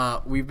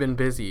 we've been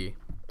busy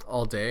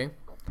all day,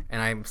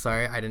 and I'm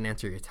sorry I didn't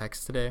answer your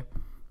text today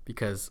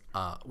because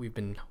we've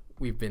been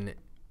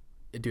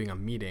doing a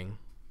meeting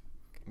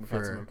we've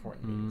had some for-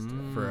 important meetings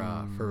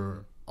today.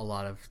 for a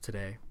lot of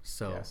today.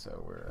 So Yeah,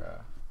 so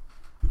we're.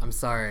 I'm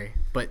sorry,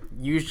 but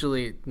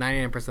usually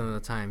 99% of the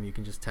time you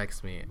can just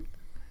text me,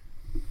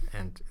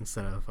 and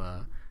instead of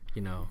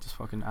Just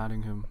fucking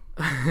adding him.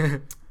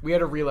 We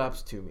had a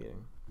relapse 2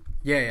 meeting.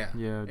 yeah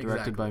Yeah,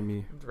 directed by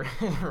me.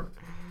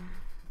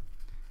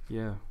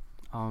 Yeah.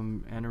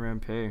 Anna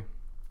Rampay.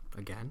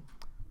 again.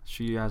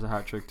 She has a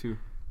hat trick too.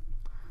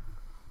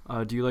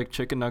 Do you like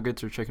chicken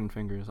nuggets or chicken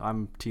fingers?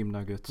 I'm team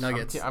nuggets.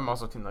 Nuggets. I'm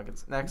also Team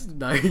Nuggets. Next.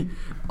 Okay,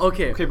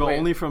 Okay, but wait.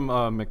 only from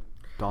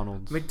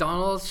McDonald's.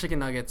 McDonald's chicken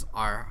nuggets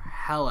are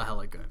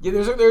hella good. Yeah,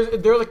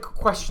 they're like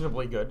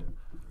questionably good.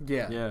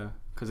 Yeah. Yeah,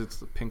 because it's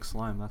the pink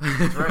slime. That's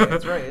That's right.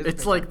 That's right.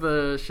 It's like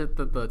the shit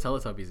that the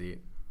Teletubbies eat.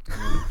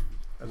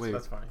 Wait.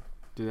 That's funny.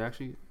 do they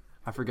actually?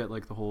 I forget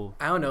like the whole.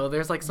 I don't know.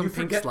 There's like some You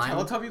pink forget slime.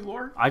 Teletubby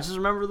lore? I just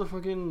remember the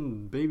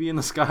fucking baby in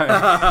the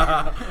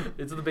sky.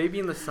 It's the baby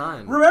in the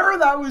sun. Remember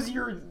that was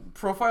your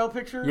profile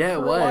picture? Yeah, it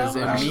for a while? was.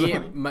 That And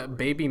was me, funny.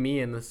 baby me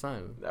in the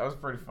sun. That was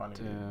pretty funny.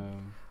 dude.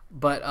 Damn.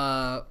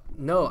 But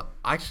no,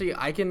 actually,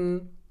 I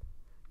can.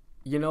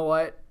 You know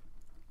what?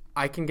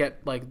 I can get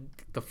like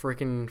the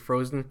freaking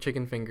frozen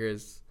chicken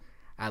fingers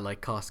at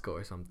like Costco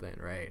or something,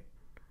 right?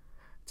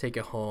 Take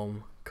it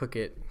home, cook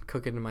it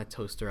in my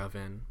toaster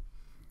oven,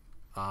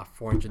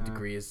 400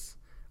 degrees,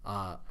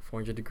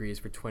 400 degrees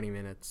for 20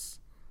 minutes,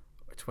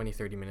 or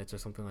 30 minutes or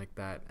something like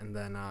that, and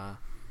then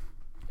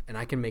and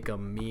I can make a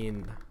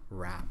mean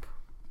wrap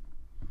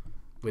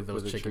with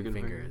those With the chicken chicken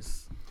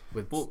fingers.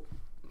 With Well,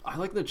 I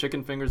like the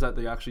chicken fingers that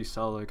they actually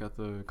sell like at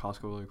the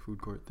Costco like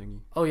food court thingy.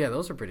 oh yeah,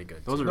 those are pretty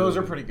good. Those are Those really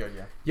are good. pretty good,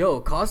 yeah. Yo,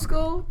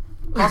 Costco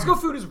Costco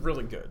food is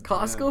really good.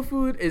 Costco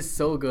food is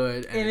so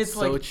good and, it's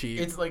so like cheap.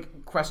 It's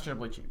like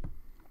questionably cheap.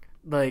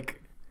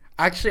 Like,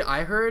 actually,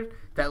 I heard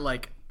that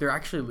like they're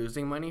actually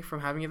losing money from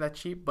having it that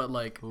cheap, but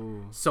like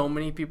Ooh. so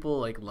many people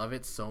like love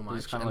it so much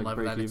just kinda, and like, love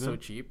break that it's so even?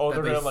 cheap. Oh,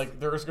 that they're they gonna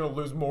they're just gonna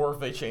lose more if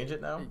they change it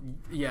now.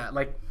 yeah,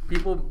 like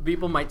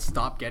people might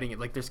stop getting it.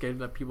 Like they're scared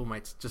that people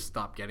might just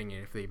stop getting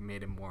it if they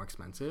made it more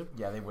expensive.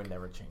 Yeah, they would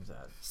never change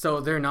that. So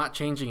they're not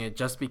changing it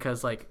just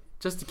because like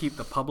just to keep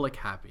the public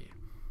happy.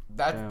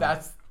 Damn.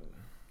 That's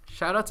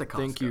Shout out to Costco.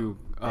 Thank you,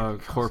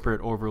 Thank you, corporate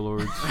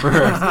overlords, for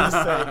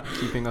gonna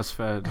keeping us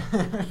fed.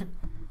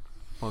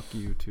 Fuck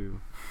you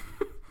too.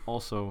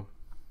 Also,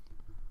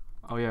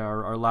 oh yeah,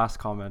 our last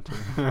commenter.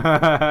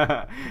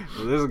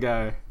 So this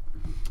guy,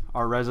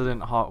 our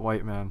resident hot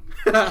white man.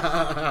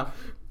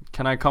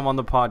 Can I come on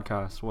the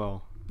podcast?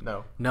 Well,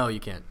 no. No, you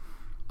can't.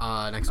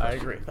 Next I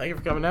question. agree. Thank you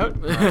for coming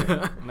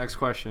out. next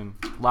question.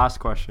 Last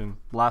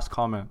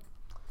comment.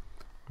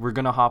 We're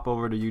gonna hop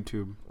over to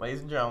YouTube.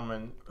 Ladies and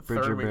gentlemen,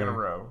 Bridger third week in a Bear.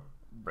 row.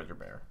 Bridger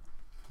Bear.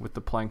 With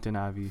the Plankton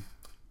Avi.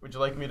 Would you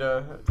like me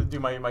to do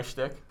my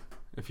shtick?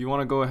 If you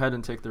want to go ahead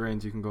and take the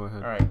reins, you can go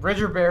ahead. All right,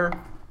 Bridger Bear.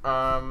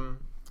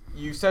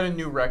 You set a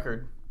new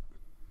record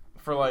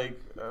for like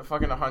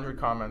fucking 100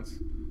 comments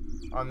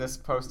on this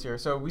post here.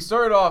 So we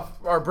started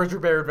off our Bridger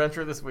Bear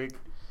adventure this week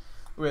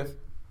with,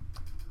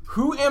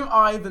 "Who am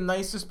I, the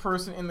nicest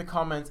person in the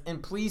comments,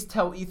 and please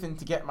tell Ethan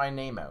to get my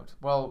name out."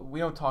 Well, we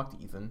don't talk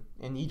to Ethan,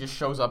 and he just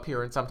shows up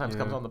here and sometimes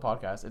comes on the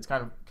podcast. It's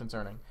kind of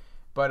concerning,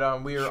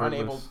 but we are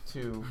unable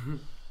to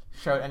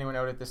shout anyone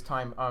out at this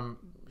time.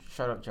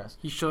 Shout out Jess.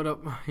 He showed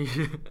up.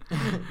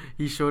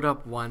 He showed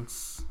up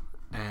once,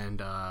 and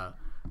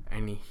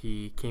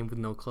he came with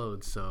no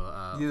clothes.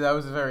 So yeah, that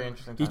was a very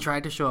interesting time. He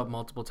tried to show up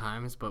multiple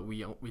times, but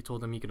we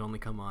told him he could only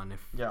come on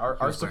if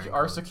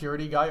our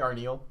security guy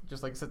Arneal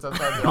just like sits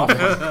outside the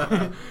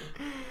office.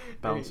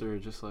 Bouncer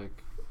just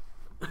like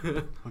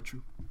what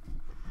you.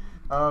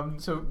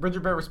 So Bridger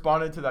Bear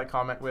responded to that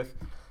comment with,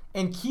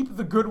 "And keep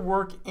the good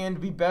work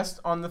and be best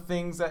on the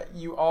things that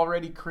you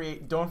already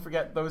create. Don't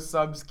forget those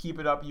subs. Keep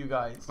it up, you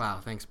guys." Wow,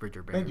 thanks,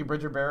 Bridger Bear. Thank you,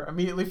 Bridger Bear.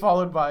 Immediately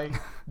followed by ...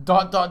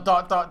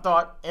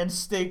 and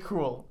stay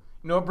cool.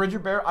 You know what, Bridger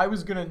Bear? I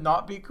was gonna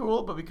not be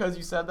cool, but because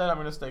you said that, I'm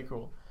gonna stay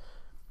cool.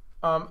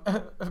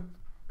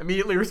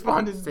 Immediately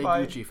responded Stay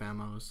by Gucci,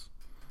 famos.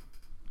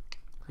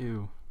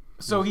 Ew.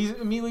 So he's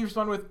immediately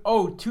responded with,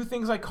 "Oh, 2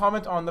 things I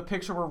comment on: the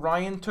picture where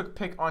Ryan took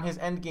pick on his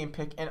endgame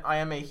pick, and I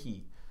am a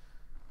he."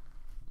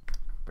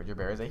 Bridger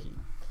Bear is a he.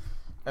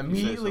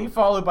 Immediately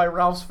followed by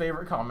Ralph's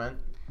favorite comment.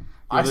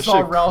 I saw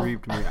Ralph.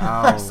 Creeped me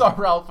out. I saw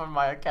Ralph on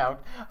my account.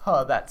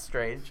 Oh, that's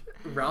strange.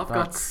 Ralph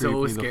got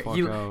so scared.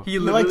 He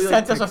like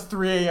sent us a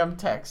 3 a.m.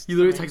 text. He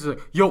literally texted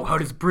like, "Yo, how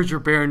does Bridger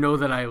Bear know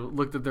that I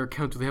looked at their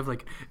account? Do they have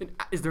like,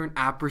 is there an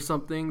app or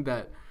something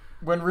that?"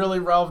 When really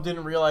Ralph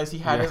didn't realize he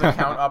had his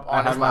account up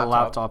on his laptop. I had my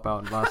laptop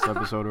out last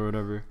episode or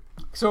whatever.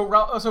 So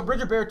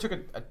Bridger Bear took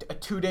a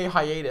 2-day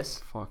hiatus.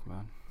 Fuck,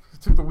 man.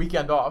 Took the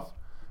weekend off.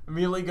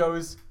 Immediately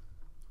goes,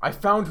 "I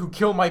found who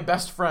killed my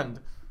best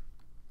friend."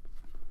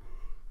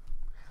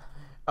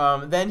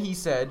 Then he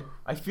said,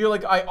 "I feel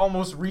like I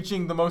almost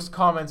reaching the most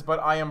comments, but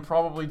I am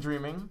probably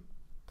dreaming.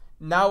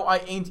 Now I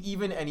ain't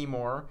even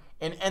anymore."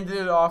 And ended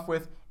it off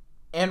with,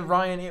 "And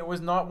Ryan, it was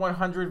not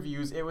 100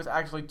 views. It was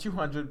actually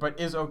 200, but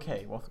is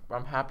okay." Well,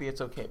 I'm happy it's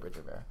okay,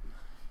 Bridger Bear.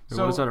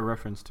 So, what is that a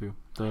reference to?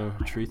 The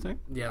tree thing?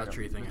 Yeah, the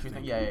tree thing.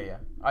 Yeah.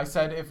 I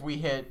said if we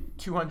hit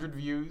 200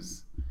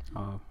 views,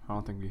 I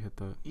don't think we hit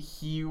that.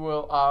 he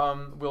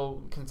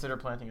will consider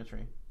planting a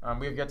tree.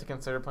 We have yet to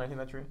consider planting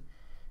that tree.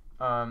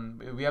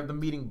 We have the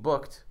meeting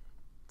booked.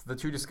 It's the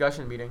 2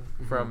 discussion meeting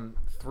from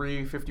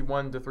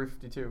 3:51 to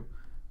 3:52.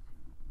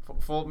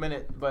 Full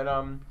minute. But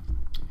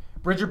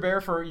Bridger Bear,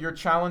 for your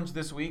challenge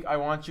this week, I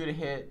want you to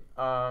hit.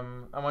 I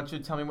want you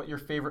to tell me what your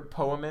favorite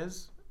poem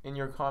is in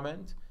your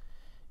comment,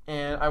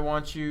 and I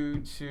want you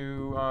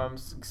to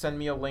send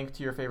me a link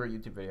to your favorite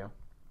YouTube video.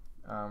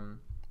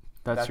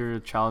 That's your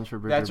challenge for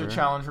Bridger Bear? That's your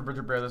challenge for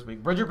Bridger Bear this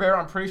week. Bridger Bear,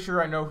 I'm pretty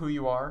sure I know who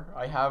you are.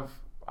 I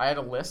had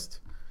a list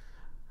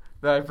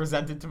that I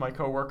presented to my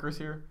coworkers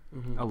here.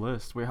 Mm-hmm. A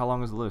list? Wait, how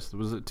long was the list?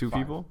 Was it 2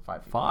 people?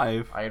 5 people.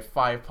 5? I had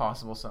 5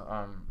 possible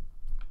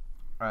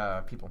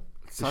people.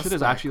 This shit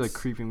is actually like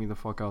creeping me the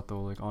fuck out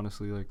though. Like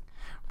honestly, like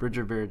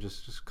Bridger Bear,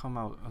 just come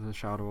out of the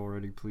shadow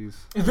already,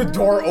 please. The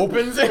door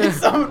opens and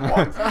someone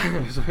walks out.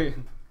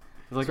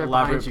 It's like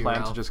elaborate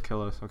plan to just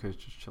kill us. Okay,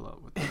 just chill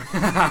out with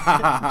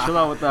that. Chill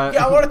out with that.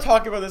 Yeah, I want to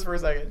talk about this for a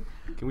second.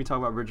 Can we talk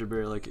about Bridger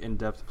Bear like in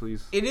depth,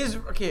 please? It is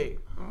okay.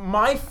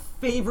 My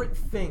favorite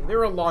thing. There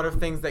are a lot of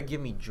things that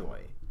give me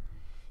joy.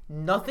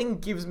 Nothing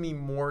gives me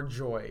more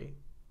joy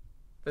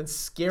than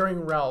scaring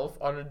Ralph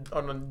on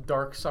a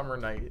dark summer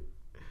night.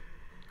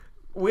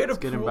 We had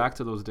getting back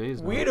to those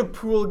days. We had a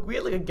pool. We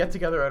had like a get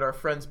together at our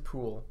friend's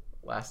pool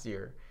last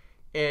year,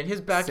 and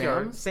his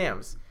backyard,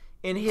 Sam's.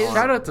 And his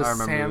shout out to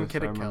Sam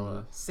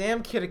Kitakella.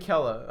 Sam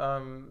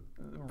Kitakella,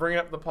 bringing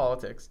up the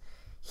politics.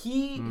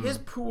 His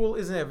pool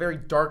is in a very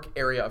dark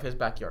area of his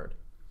backyard,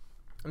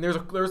 and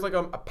there's like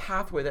a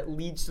pathway that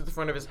leads to the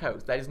front of his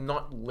house that is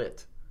not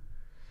lit.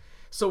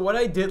 So what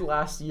I did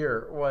last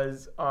year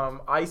was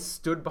I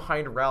stood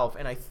behind Ralph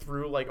and I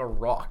threw like a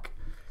rock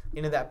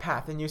into that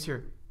path, and you just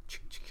hear.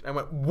 I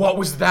went, "What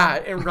was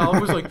that?" And Ralph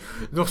was like,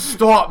 "No,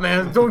 stop,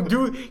 man! Don't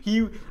do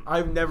it."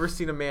 I've never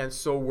seen a man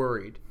so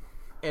worried,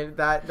 and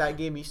that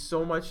gave me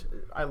so much.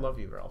 I love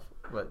you, Ralph,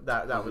 but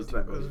that was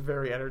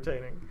very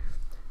entertaining.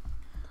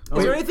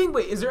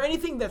 Is there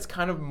anything that's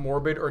kind of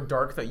morbid or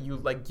dark that you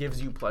like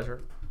gives you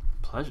pleasure?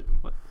 Pleasure?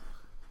 What?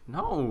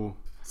 No.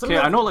 Okay,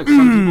 I know like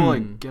some people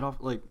like get off.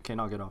 Like, okay,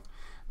 not get off.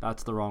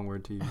 That's the wrong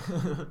word to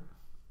use.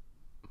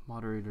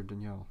 Moderator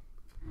Danielle.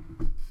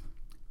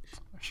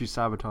 She's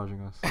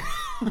sabotaging us.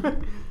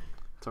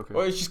 It's okay.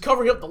 Oh, she's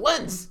covering up the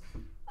lens.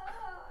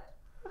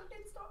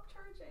 It stopped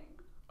charging.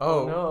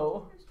 Oh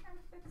no. I was trying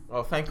to fix it.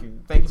 Oh, thank you,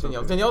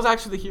 Danielle. Okay. Danielle's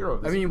actually the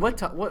hero. I mean, what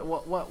time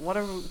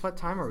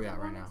are we at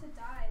right now?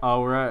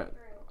 Oh, we're at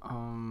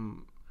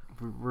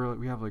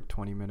we have like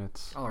 20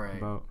 minutes. All right.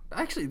 About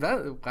Actually,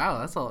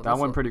 that's all. that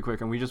went pretty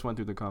quick, and we just went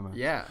through the comments.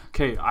 Yeah.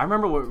 Okay, I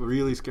remember what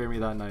really scared me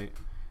that night.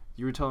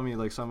 You were telling me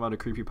like something about a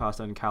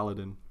creepypasta in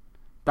Caledon.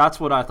 That's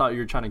what I thought you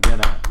were trying to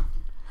get at.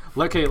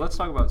 Okay, let's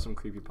talk about some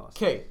creepypasta.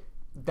 Okay,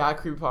 that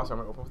creepypasta, I'm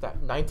going to open with that.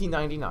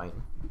 1999.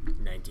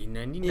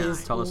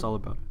 1999. Tell us all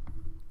about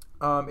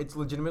it. It's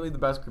legitimately the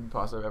best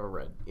creepypasta I've ever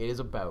read. It is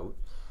about...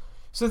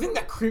 So the thing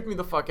that creeped me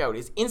the fuck out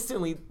is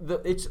instantly,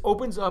 it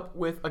opens up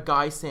with a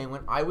guy saying,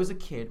 when I was a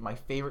kid, my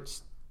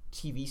favorite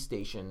TV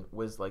station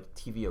was like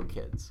TVO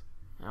Kids.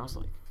 And I was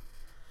like,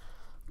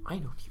 I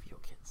know TVO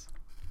Kids.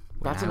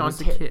 That's when an I was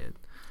a kid,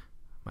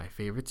 my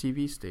favorite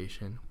TV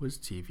station was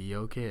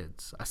TVO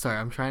Kids. Sorry,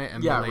 I'm trying to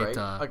emulate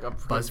Like a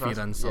BuzzFeed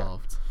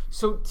Unsolved.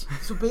 So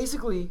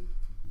basically,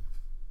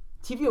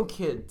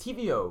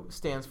 TVO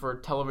stands for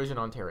Television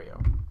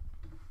Ontario.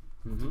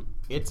 Mm-hmm.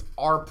 It's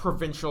our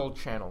provincial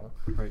channel.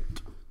 Right.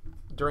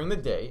 During the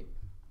day,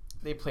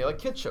 they play like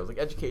kids shows, like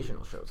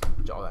educational shows,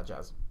 all that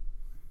jazz.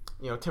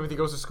 You know, Timothy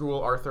Goes to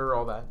School, Arthur,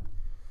 all that.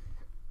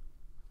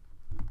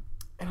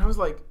 And I was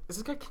like, is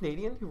this guy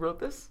Canadian who wrote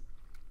this?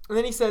 And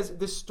then he says,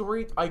 this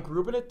story, I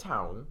grew up in a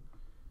town.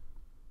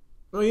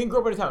 No, he didn't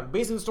grow up in a town.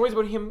 Basically, the story's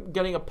about him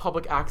getting a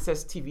public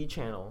access TV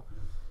channel.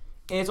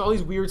 And it's all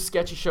these weird,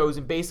 sketchy shows,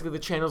 and basically the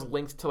channel's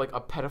linked to, like, a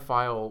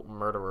pedophile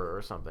murderer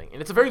or something.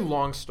 And it's a very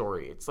long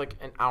story. It's, like,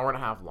 an hour and a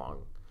half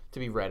long to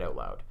be read out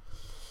loud.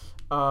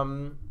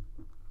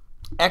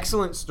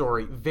 Excellent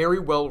story. Very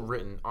well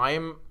written. I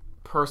am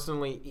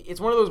personally... It's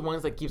one of those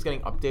ones that keeps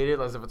getting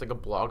updated as if it's, like, a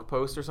blog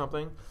post or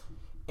something.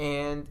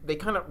 And they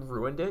kind of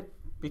ruined it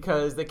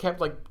because they kept,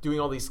 like,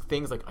 doing all these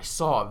things. Like, I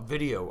saw a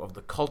video of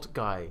the cult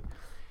guy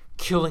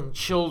killing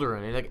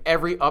children. And, like,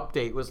 every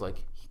update was,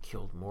 like...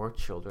 killed more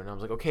children. I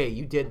was like, okay,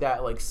 you did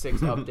that like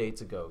 6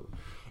 updates ago.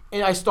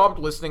 And I stopped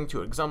listening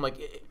to it because I'm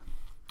like,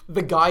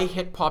 the guy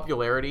hit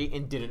popularity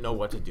and didn't know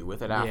what to do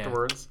with it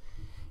afterwards.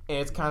 And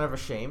it's kind of a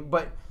shame.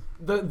 But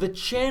the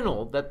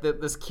channel that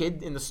this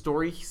kid in the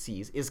story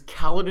sees is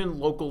Caledon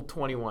Local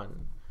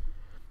 21.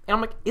 And I'm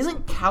like,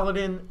 isn't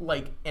Caledon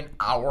like an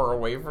hour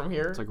away from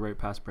here? It's like right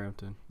past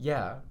Brampton.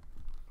 Yeah.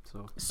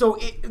 So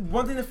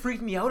One thing that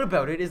freaked me out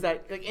about it is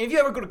that, like, if you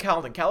ever go to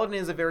Caledon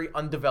is a very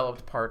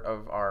undeveloped part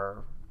of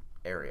our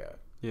area.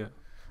 Yeah.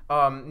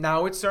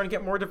 Now it's starting to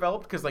get more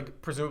developed because,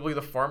 like, presumably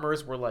the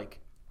farmers were like,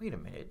 wait a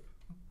minute,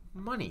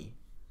 money,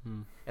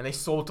 and they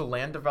sold to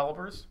land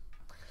developers.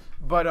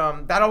 But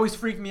that always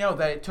freaked me out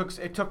that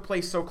it took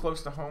place so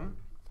close to home.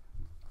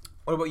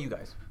 What about you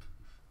guys?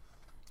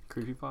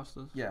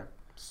 Creepypastas? Yeah.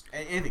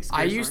 Anything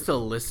I used to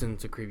listen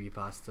to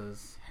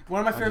creepypastas. One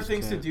of my favorite just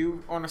things can't. to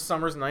do on a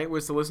summer's night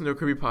was to listen to a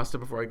creepypasta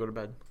before I go to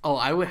bed. Oh,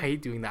 I would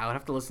hate doing that. I would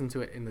have to listen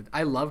to it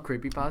I love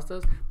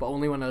creepypastas, but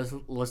only when I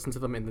listen to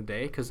them in the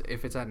day. Because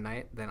if it's at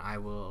night, then I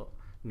will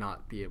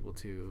not be able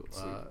to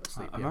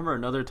sleep. I remember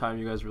another time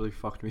you guys really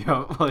fucked me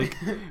up. Like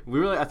I think we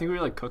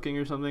were like cooking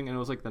or something, and it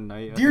was like the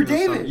night. Dear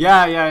David.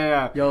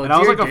 Yeah. Yo, and I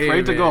was Dear like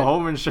afraid to go David.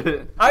 home and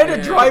shit. I had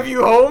to drive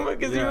you home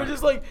because you Yeah. were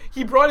just like,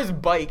 he brought his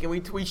bike and we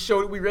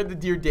read the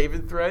Dear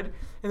David thread,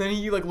 and then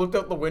he like looked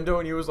out the window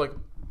and he was like,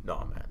 no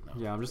man, no.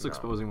 Yeah, I'm just no.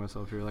 exposing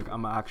myself here. Like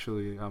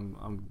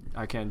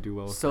I can't do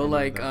well. with So any of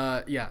like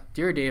that.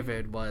 Dear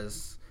David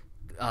was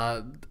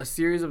a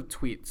series of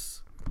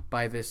tweets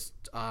by this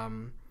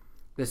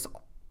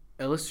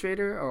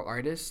illustrator or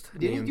artist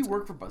Didn't you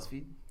work for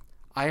BuzzFeed?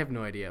 I have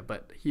no idea,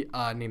 but he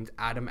named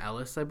Adam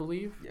Ellis, I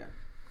believe.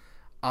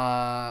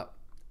 Yeah.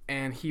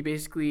 And he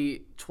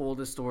basically told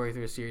a story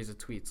through a series of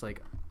tweets,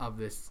 like, of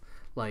this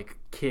like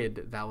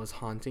kid that was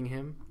haunting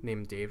him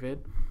named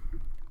David,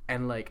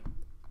 and like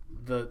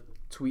the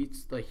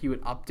tweets, like, he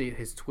would update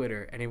his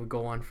Twitter and it would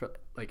go on for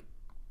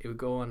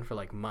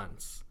like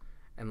months,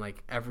 and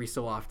like every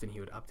so often he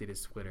would update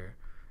his Twitter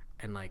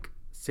and like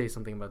say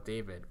something about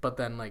David, but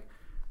then like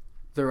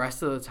the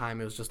rest of the time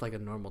it was just like a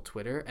normal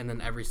Twitter, and then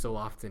every so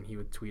often he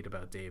would tweet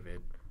about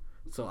David.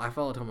 So I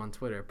followed him on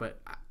Twitter, but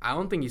I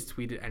don't think he's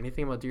tweeted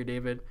anything about Dear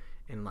David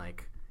in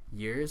like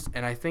years,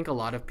 and I think a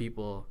lot of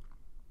people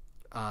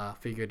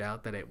figured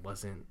out that it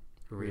wasn't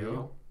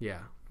real. Yeah.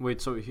 Wait,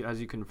 so has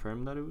he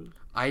confirmed that it was?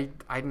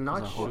 I'm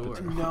not I hope sure.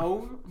 it's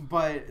No,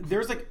 but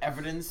there's like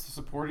evidence to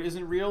support it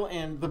isn't real,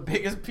 and the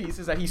biggest piece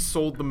is that he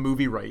sold the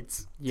movie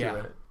rights. Yeah. To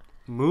it.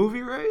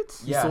 Movie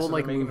rights? He sold, so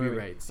like, they're making a movie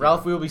rights, yeah.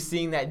 Ralph, we will be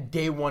seeing that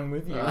day one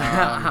with you.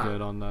 I'm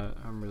good on that.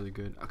 I'm really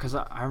good. Because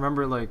I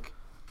remember, like,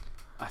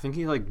 I think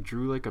he, like,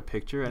 drew, like, a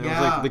picture, and it was,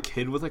 Yeah. like, the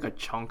kid with, like, a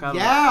chunk out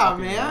Yeah, of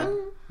the fucking man.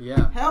 head.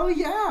 Yeah. Hell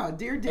yeah,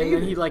 Dear David.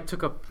 And then he like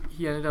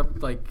he ended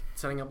up like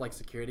setting up like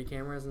security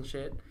cameras and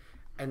shit,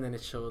 and then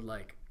it showed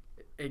like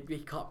he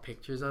caught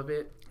pictures of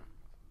it.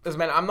 Listen,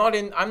 man, I'm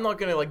not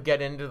gonna like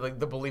get into like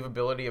the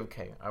believability of.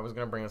 Okay, I was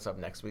gonna bring this up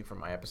next week for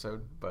my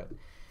episode, but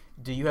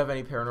do you have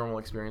any paranormal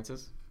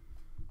experiences?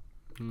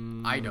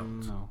 I don't.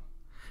 No.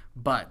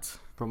 But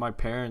Bro, my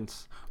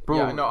parents... Bro,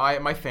 Yeah, no,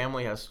 my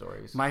family has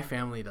stories. my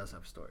family does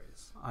have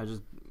stories. I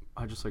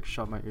just, like,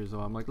 shut my ears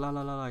off. I'm like, la,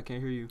 la, la, la, I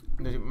can't hear you.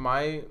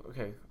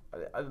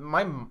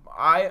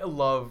 I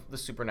love the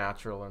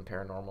supernatural and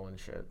paranormal and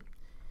shit.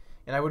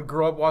 And I would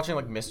grow up watching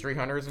like Mystery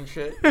Hunters and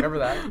shit. Remember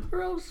that?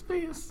 Ralph's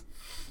face.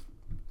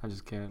 I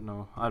just can't.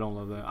 No, I don't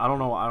love that. I don't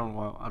know. I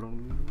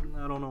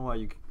don't know why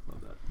you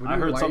love that. What I do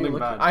you- heard why are you something looking-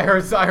 bad. I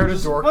heard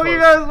a door Fuck close. you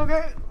guys,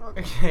 okay?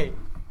 Okay.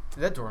 Did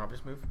that doorknob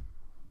just move?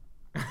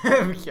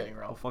 I'm kidding, I'll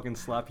Ralph. fucking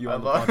slap you I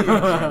on the love you.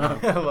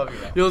 podcast. I love you.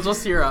 Ralph. You'll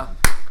just hear a.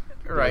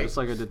 Right. Just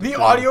like I did The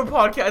to audio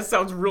podcast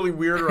sounds really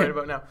weird right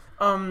about now.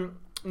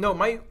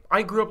 No,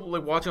 I grew up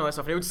like watching all that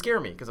stuff, and it would scare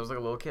me because I was like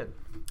a little kid,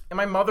 and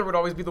my mother would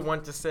always be the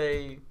one to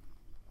say,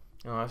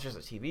 "Oh, it's just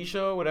a TV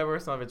show, whatever.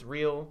 Some of it's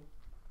real."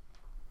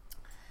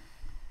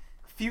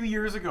 A few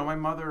years ago, my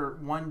mother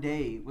one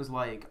day was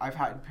like, "I've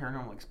had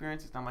paranormal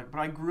experiences," and I'm like, "But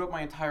I grew up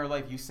my entire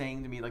life you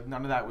saying to me like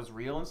none of that was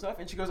real and stuff,"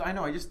 and she goes, "I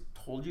know, I just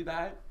told you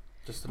that."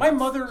 Just My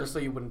mother- Just so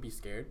you wouldn't be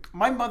scared.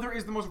 My mother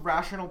is the most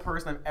rational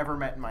person I've ever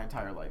met in my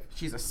entire life.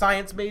 She's a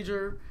science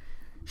major.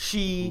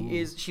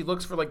 She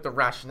looks for like the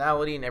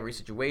rationality in every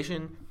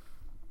situation.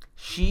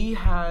 She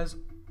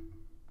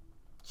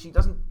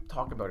doesn't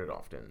talk about it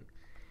often,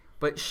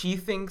 but she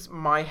thinks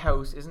my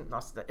house isn't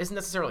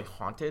necessarily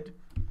haunted,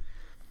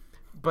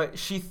 but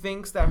she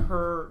thinks that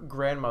her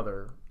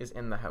grandmother is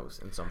in the house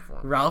in some form.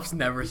 Ralph's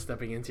never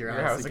stepping into your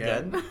house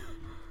again.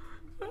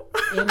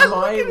 In Look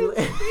my at his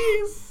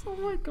face. Oh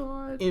my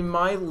god. in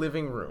my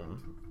living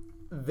room,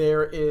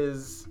 there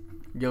is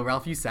Yo,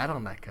 Ralph, you sat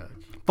on that couch.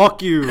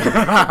 Fuck you.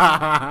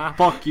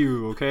 Fuck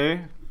you,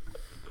 okay?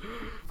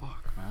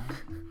 Fuck, man.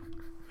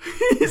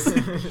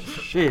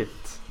 Shit.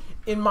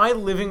 in my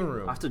living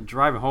room. I have to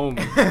drive home.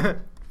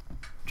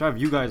 Drive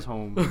you guys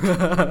home.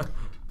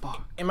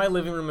 Fuck. In my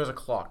living room, there's a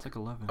clock It's like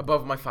 11.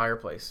 above my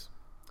fireplace.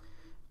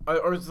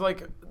 Or it's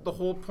like the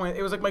whole point.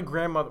 It was like my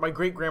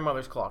great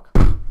grandmother's clock.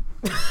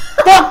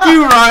 Fuck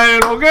you,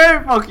 Ryan, okay?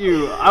 Fuck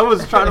you. I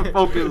was trying to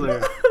focus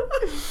there.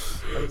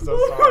 I'm so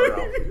sorry,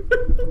 Ralph.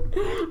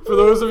 For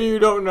those of you who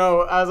don't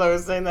know, as I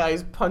was saying that, I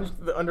just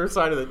punched the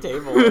underside of the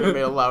table and it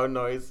made a loud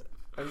noise.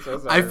 I'm so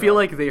sorry. I feel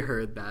Ralph. like they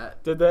heard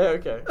that. Did they?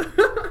 Okay.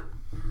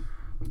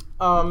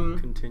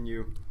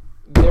 Continue.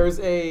 There's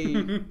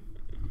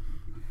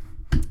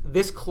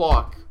this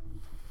clock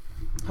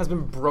has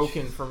been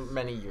broken for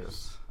many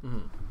years.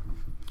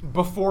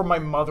 Before my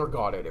mother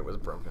got it, it was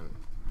broken.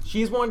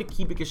 She's wanted to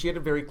keep it because she had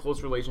a very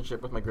close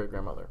relationship with my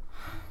great-grandmother.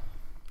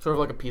 Sort of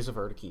like a piece of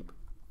her to keep.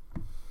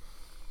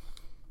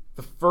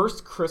 The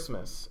first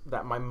Christmas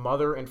that my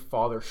mother and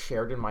father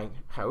shared in my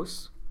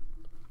house,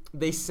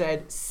 they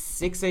said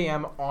 6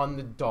 a.m. on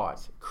the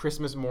dot,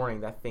 Christmas morning,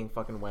 that thing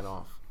fucking went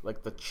off.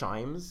 Like the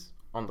chimes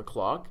on the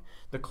clock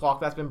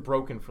that's been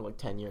broken for like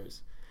 10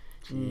 years.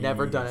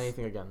 Never done Jeez.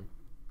 anything again.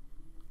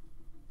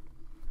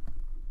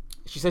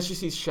 She says she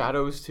sees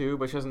shadows too,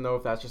 but she doesn't know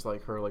if that's just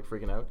like her like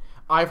freaking out.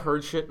 I've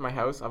heard shit in my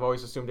house. I've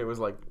always assumed it was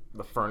like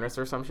the furnace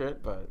or some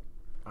shit, but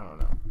I don't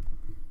know.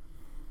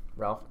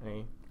 Ralph,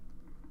 Any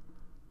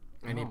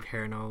No.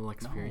 paranormal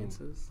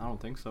experiences? I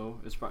don't think so.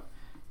 It's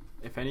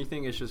if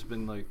anything, it's just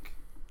been like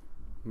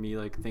me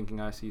like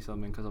thinking I see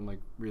something because I'm like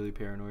really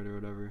paranoid or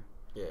whatever.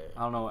 Yeah.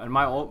 I don't know. And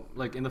my old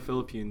like in the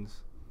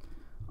Philippines,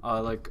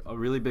 like a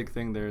really big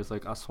thing there is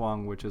like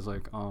aswang, which is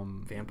like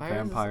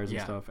vampires and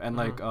Yeah. stuff. And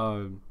like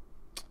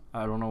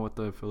I don't know what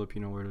the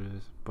Filipino word it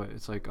is, but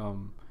it's like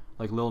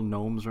little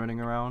gnomes running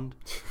around.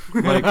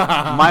 Like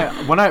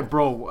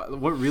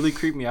what really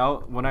creeped me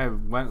out when I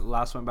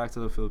went back to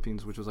the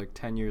Philippines, which was like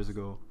 10 years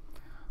ago.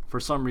 For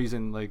some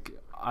reason, like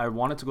I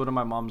wanted to go to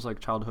my mom's like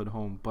childhood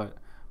home, but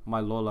my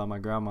lola, my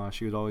grandma,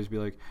 she would always be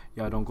like,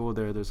 "Yeah, don't go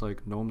there. There's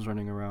like gnomes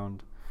running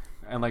around,"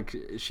 and like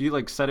she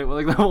like said it with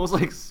like the most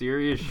like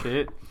serious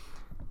shit,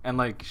 and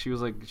like she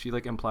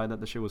implied that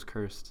the shit was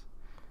cursed.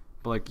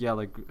 But like yeah,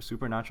 like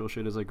supernatural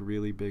shit is like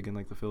really big in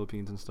like the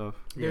Philippines and stuff.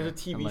 There's a Yeah.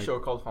 TV And, like, show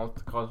called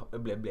Haunted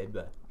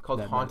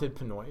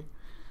Pinoy.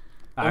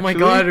 Oh my Actually?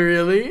 god,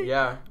 really?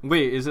 Yeah.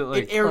 Wait, is it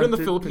like It aired in the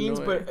Haunted Philippines,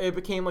 Pinoy. but it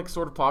became like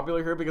sort of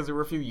popular here because there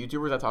were a few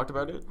YouTubers that talked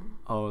about it.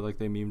 oh like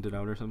they memed it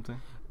out or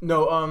something?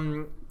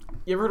 No,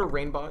 you ever heard of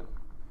Rainbot?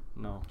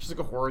 No. She's like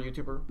a horror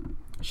YouTuber.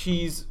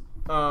 She's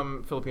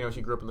Filipino.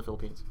 She grew up in the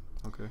Philippines.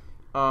 Okay.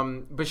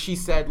 But she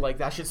said like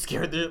that shit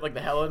scared the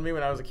hell out of me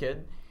when I was a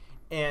kid,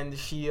 and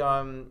she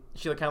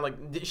like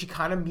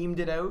kind of memed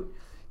it out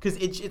because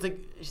it's like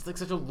she's like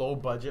such a low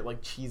budget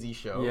like cheesy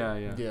show.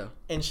 Yeah. Yeah.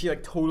 And she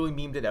like totally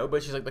memed it out,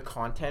 but she's like the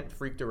content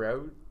freaked her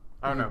out.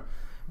 I don't know,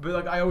 but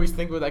like I always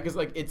think about that because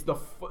like it's the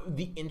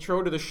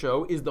intro to the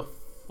show is the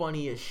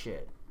funniest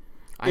shit.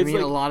 I It's mean,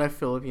 like- a lot of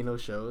Filipino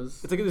shows.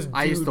 It's like this dude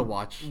I used to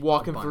watch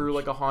walking a through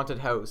bunch. like a haunted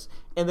house,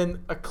 and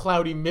then a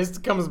cloudy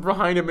mist comes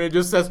behind him, and it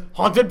just says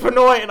 "Haunted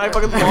Pinoy," and I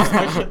fucking lost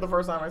my shit the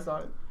first time I saw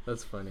it.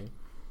 That's funny.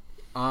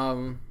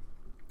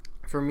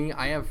 For me,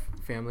 I have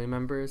family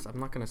members. I'm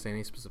not gonna say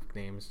any specific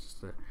names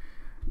just to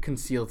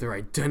conceal their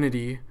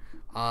identity.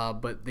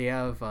 But they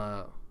have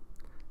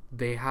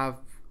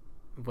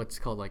what's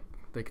called like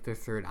their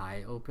third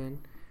eye open,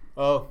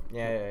 Oh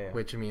yeah.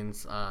 which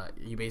means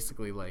you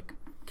basically like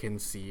can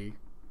see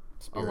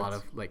a lot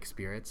of like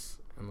spirits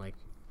and like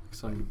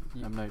Some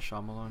M. Night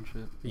Shyamalan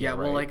shit. yeah,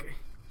 well, right. like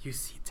you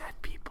see dead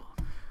people.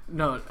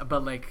 No,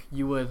 but like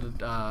you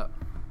would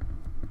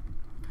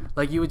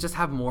like you would just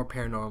have more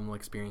paranormal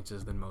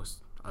experiences than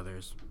most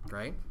others,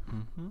 right?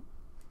 Mm-hmm.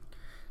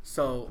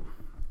 So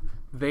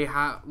they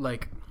have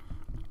like,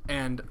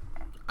 and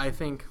I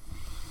think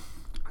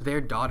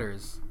their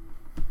daughters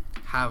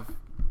have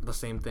the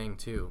same thing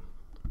too,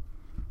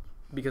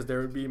 because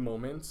there would be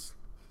moments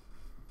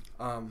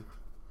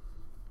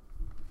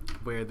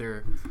where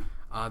they're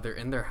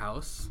in their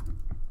house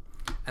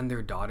and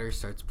their daughter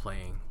starts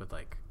playing with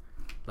like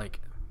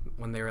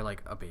when they were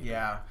like a baby.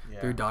 Yeah.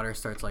 Their daughter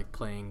starts like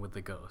playing with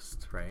the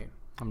ghost, right?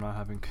 I'm not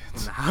having In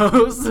kids. the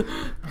house.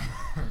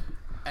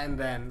 And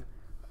then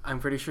I'm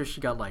pretty sure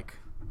she got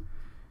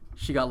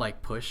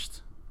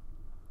pushed.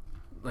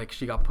 Like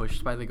she got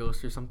pushed by the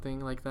ghost or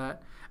something like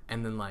that.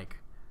 And then like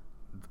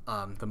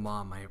the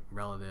mom, my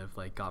relative,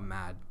 like got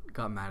mad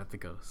at the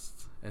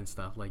ghosts and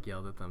stuff, like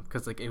yelled at them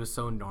because like it was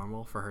so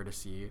normal for her to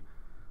see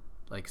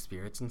like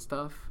spirits and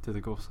stuff. Did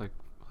the ghost like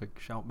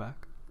shout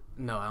back?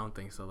 No, I don't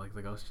think so. Like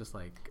the ghost just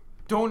like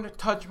Don't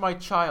touch my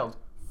child.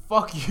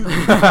 Fuck you.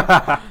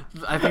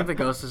 I think the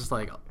ghost is just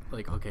like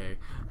okay,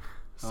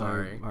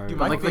 sorry. Alright. Dude,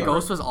 But my like the favorite-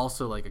 ghost was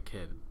also like a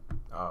kid.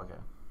 Oh, okay.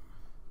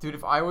 Dude,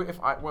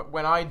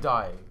 when I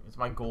die, it's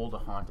my goal to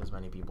haunt as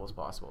many people as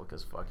possible.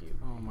 Because fuck you.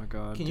 Oh my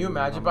god. Can you dude,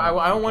 imagine? I'm But I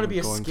not don't want to be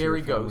a fucking going to scary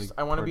your family ghost.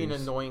 I want to be an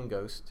parties. annoying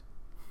ghost.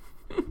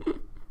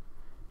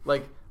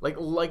 like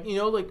you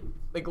know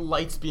like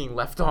lights being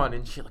left on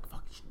and shit. Like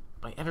fuck, shit,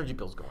 my energy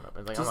bill's going up.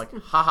 And like I'm Just-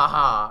 like ha ha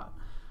ha.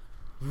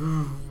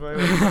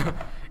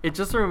 It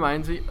just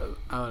reminds me.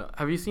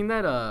 Have you seen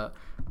that?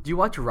 Do you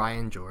watch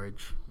Ryan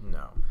George?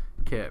 No.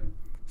 Okay.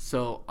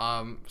 So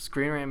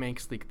Screen Rant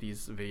makes like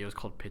these videos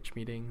called pitch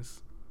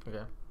meetings.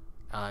 Okay.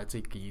 It's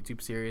like a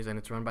YouTube series, and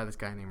it's run by this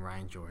guy named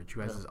Ryan George, who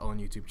has Yeah. his own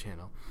YouTube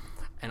channel.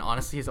 And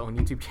honestly, his own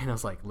YouTube channel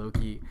is like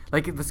low-key.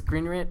 Like the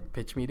Screen Rant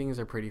pitch meetings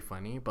are pretty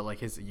funny, but like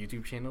his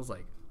YouTube channel is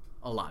like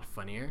a lot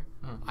funnier.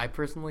 I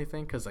personally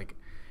think, because like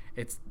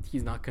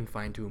he's not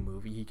confined to a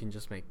movie.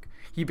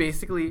 He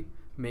basically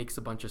makes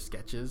a bunch of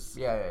sketches,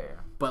 Yeah.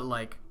 but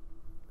like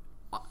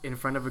in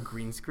front of a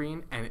green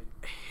screen and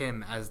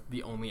him as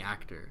the only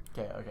actor.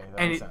 Okay. That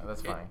And makes sense.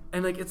 That's funny.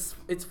 And like it's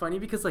funny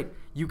because like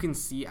you can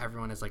see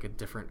everyone as like a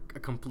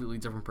completely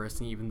different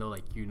person, even though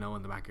like in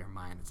the back of your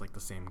mind it's like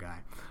the same guy.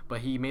 But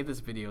he made this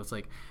video. It's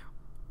like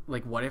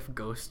what if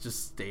ghosts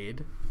just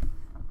stayed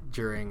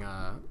during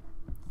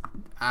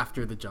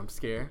after the jump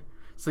scare?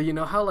 So you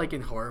know how like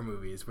in horror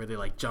movies where they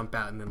like jump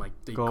out and then like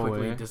they Go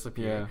quickly away.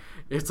 disappear.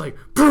 Yeah. It's like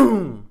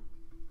boom.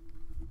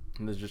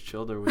 And they just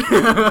chill there with you.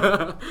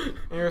 And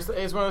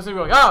it's one of those things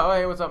where like, oh,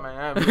 hey, what's up,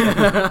 man?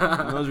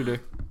 How's your day?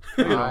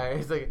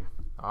 He's like,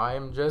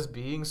 I'm just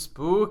being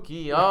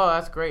spooky. Oh,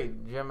 that's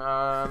great, Jim.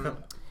 Can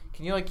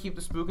you like keep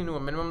the spooking to a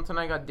minimum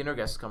tonight? I got dinner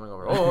guests coming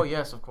over. Oh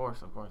yes, of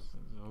course.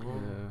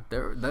 Yeah.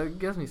 That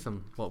gives me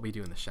some What We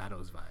Do in the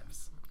Shadows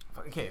vibes.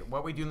 Okay,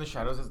 What We Do in the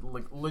Shadows is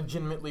like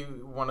legitimately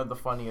one of the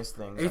funniest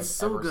things It's I've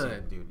so ever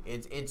good. seen,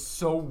 dude. It's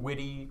so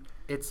witty.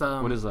 It's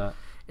What is that?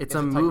 It's a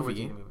a Taika movie.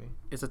 Waititi movie.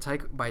 It's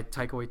by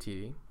Taika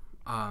Waititi,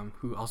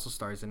 who also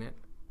stars in it,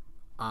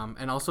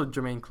 and also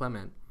Jermaine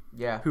Clement,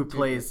 Yeah. who dude.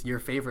 plays your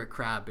favorite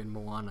crab in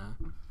Moana.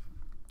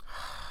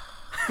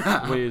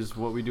 Wait, is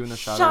What We Do in the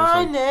Shadows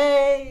like,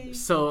 Shiny.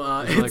 So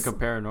is it's it like a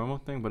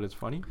paranormal thing, but it's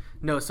funny?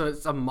 no, so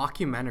it's a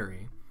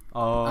mockumentary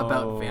Oh.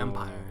 about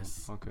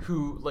vampires. Okay.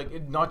 Who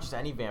like not just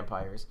any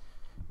vampires,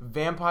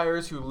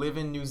 vampires who live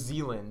in New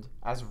Zealand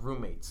as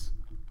roommates.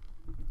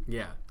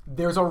 Yeah,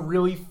 There's a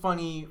really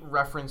funny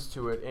reference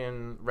to it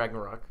in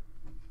Ragnarok.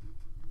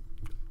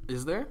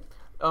 is there?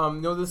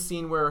 Know the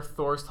scene where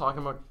Thor's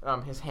talking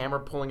about his hammer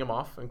pulling him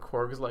off, and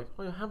Korg is like,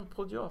 "Oh, your hammer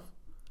pulled you off."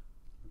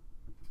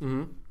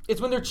 Mm-hmm. It's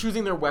when they're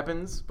choosing their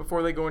weapons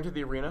before they go into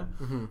the arena.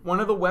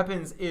 One of the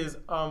weapons is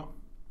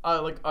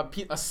like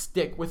a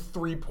stick with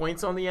 3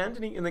 points on the end,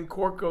 and then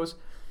Korg goes,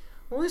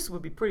 "Well, this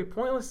would be pretty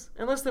pointless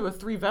unless there were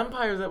 3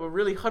 vampires that were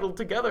really huddled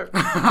together."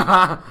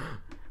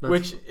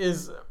 Which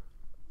is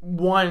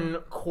one,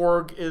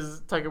 Korg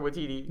is Taika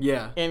Waititi.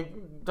 Yeah. And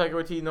Taika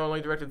Waititi not only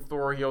directed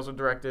Thor, he also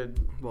directed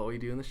What We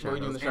Do in the Shadows. What We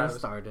Do in the And Shadows.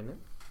 starred in it.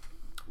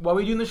 What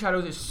We Do in the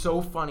Shadows is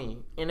so funny,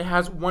 and it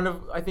has one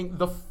of, I think,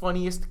 the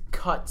funniest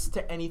cuts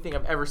to anything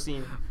I've ever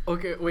seen.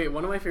 Okay, wait.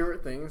 One of my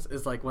favorite things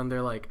is like when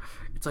they're like,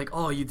 it's like,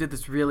 oh, you did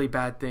this really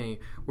bad thing.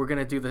 We're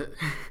gonna do this.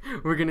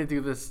 We're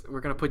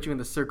gonna put you in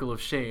the circle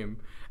of shame.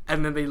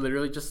 And then they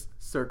literally just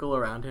circle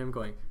around him,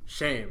 going,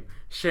 shame,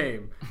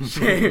 shame,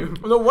 shame.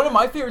 No, one of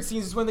my favorite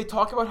scenes is when they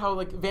talk about how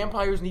like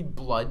vampires need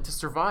blood to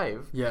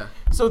survive. Yeah.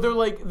 So they're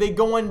like they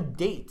go on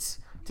dates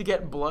to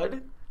get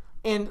blood,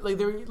 and like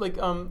they're like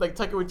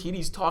Taika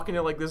Waititi's talking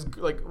to like this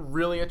like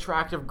really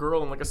attractive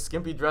girl in like a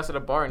skimpy dress at a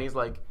bar, and he's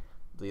like,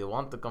 "Do you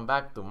want to come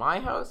back to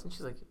my house?" And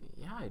she's like,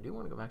 "Yeah, I do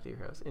want to go back to your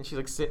house." And she's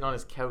like sitting on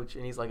his couch,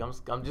 and he's like,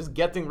 I'm just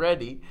getting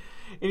ready."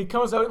 And he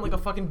comes out in like a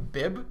fucking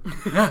bib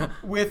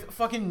with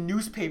fucking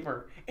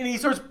newspaper, and he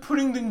starts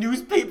putting the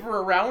newspaper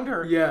around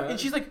her. Yeah. And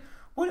she's like,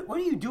 What are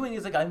you doing?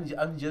 He's like,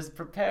 I'm just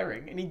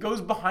preparing. And he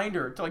goes behind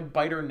her to like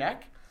bite her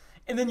neck.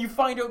 And then you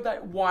find out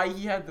that why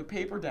he had the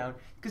paper down,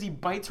 because he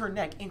bites her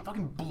neck and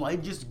fucking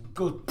blood just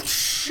goes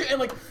shit, and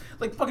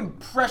like fucking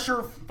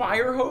pressure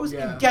fire hose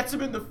Yeah. and gets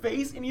him in the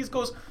face, and he just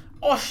goes,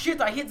 oh shit,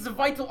 I hit the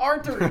vital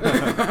artery.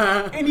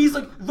 And he's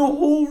like, the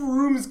whole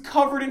room's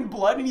covered in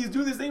blood, and he's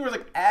doing this thing where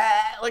it's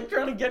like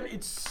trying to get it.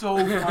 It's so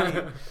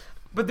funny.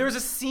 But there's a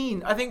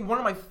scene, I think one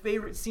of my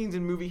favorite scenes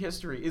in movie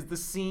history is the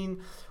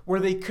scene where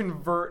they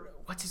convert,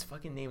 what's his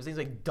fucking name? His name's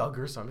like Doug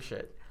or some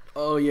shit,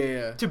 Oh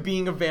yeah. to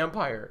being a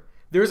vampire.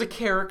 There's a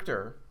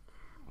character,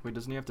 Wait,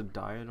 doesn't he have to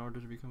die in order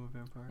to become a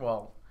vampire?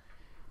 well,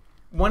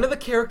 one of the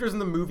characters in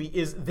the movie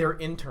is their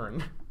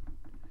intern,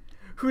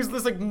 who's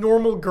this like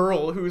normal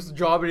girl whose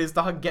job it is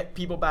to get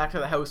people back to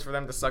the house for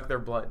them to suck their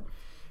blood.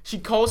 She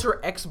calls her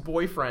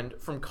ex-boyfriend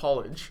from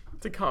college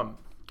to come.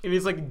 And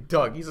he's like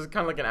Doug. He's just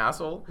kind of like an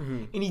asshole.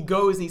 Mm-hmm. And he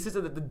goes and he sits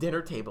at the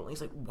dinner table. And he's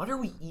like, what are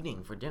we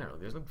eating for dinner? Like,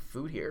 there's no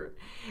food here.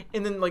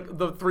 And then like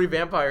the three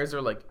vampires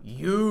are like,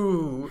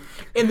 you.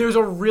 And there's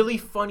a really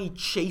funny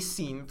chase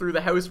scene through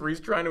the house where he's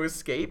trying to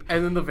escape.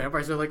 And then the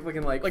vampires are like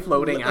fucking like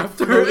floating Like,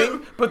 after floating,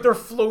 him. but they're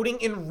floating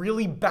in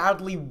really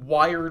badly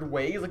wired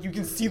ways. Like you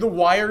can see the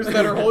wires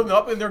that are holding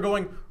up, and they're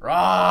going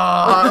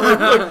rah,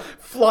 like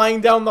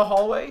flying down the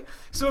hallway.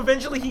 So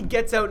eventually he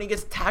gets out and he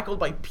gets tackled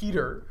by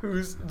Peter,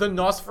 who's the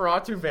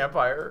Nosferatu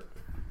vampire.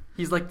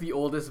 He's like the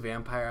oldest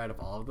vampire out of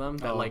all of them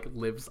that like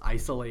lives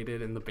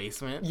isolated in the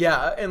basement.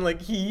 Yeah, and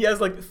like he has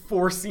like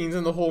 4 scenes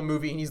in the whole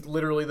movie, and he's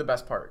literally the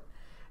best part.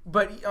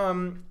 But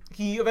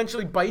he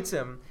eventually bites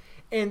him,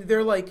 and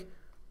they're like,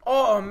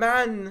 "Oh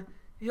man,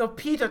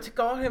 Peter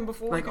got him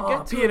before Like, we could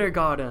get to Peter him."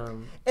 got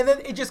him. And then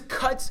it just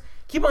cuts.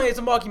 Keep in mind, it's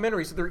a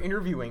mockumentary, so they're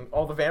interviewing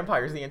all the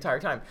vampires the entire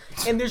time.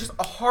 And there's just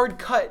a hard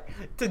cut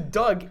to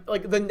Doug,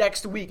 like the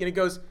next week, and it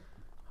goes,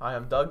 "Hi,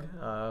 I'm Doug.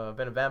 I've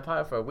been a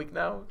vampire for a week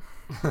now."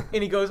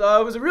 And he goes,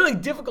 "It was a really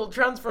difficult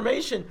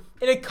transformation."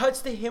 And it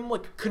cuts to him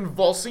like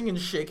convulsing and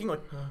shaking,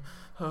 like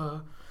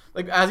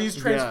as he's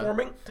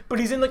transforming. But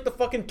he's in like the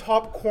fucking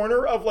top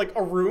corner of like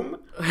a room,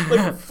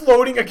 like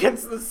floating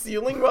against the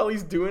ceiling while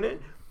he's doing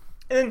it.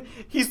 And then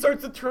he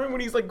starts to turn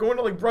when he's like going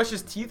to like brush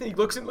his teeth, and he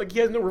looks in like he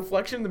has no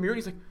reflection in the mirror.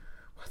 And he's like,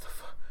 "What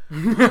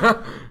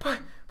the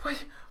fuck?"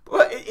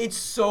 But it's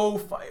so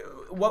funny.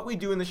 What We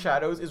Do in the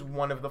Shadows is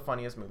one of the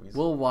funniest movies.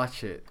 We'll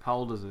watch it. How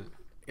old is it?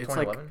 It's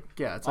 2011?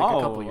 like it's like a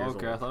couple years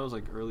okay. old. I thought it was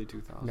like early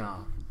 2000s.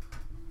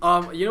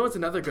 No. You know what's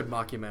another good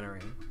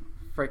mockumentary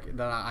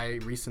that I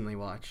recently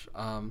watched?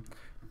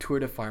 Tour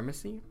de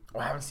Pharmacy. Oh,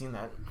 I haven't seen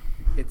that.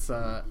 It's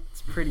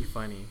pretty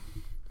funny.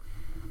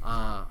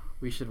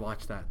 We should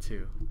watch that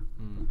too.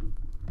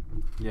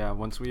 Yeah,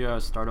 once we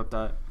start up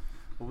that,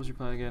 what was your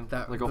plan again?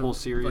 Like a whole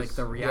series? Like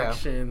the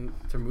reaction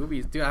to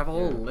movies. Dude, I have a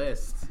whole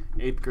list.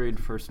 8th grade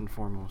first and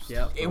foremost.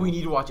 Yep. Hey, we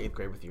need to watch 8th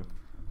grade with you.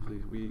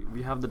 Please,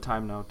 we have the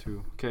time now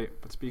too. Okay,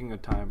 but speaking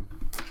of time,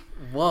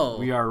 Whoa.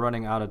 we are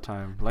running out of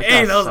time. Like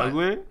Hey, that that was a-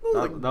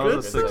 segue? That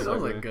was a sick That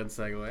was a segue. good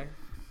segue.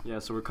 Yeah,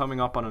 so we're coming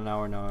up on an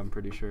hour now, I'm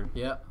pretty sure.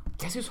 Yep.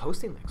 Guess who's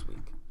hosting next week?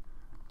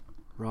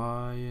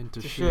 Ryan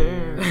to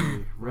Sherry.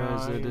 Sherry,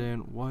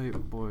 resident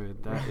white boy.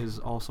 That is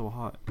also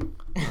hot.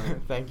 Right.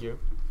 Thank you.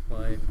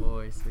 White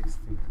boy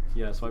 69.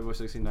 Yes, white boy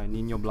 69,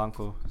 Nino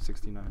Blanco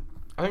 69.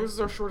 I think this is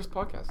our shortest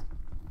podcast.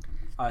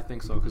 I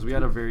think so, because we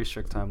had a very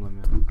strict time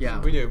limit. Yeah.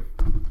 We do.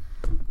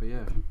 But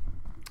yeah,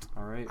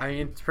 all right. I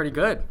mean, it's pretty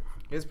good.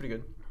 It is pretty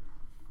good.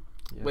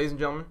 Yeah. Ladies and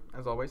gentlemen,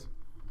 as always,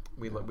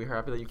 we're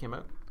happy that you came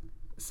out.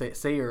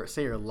 Say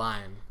your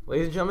line.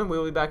 Ladies and gentlemen, we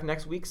will be back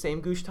next week.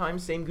 Same Goosh time,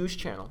 same Goosh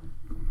channel.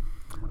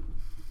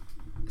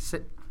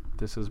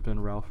 This has been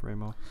Ralph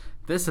Ramo.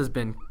 This has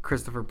been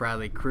Christopher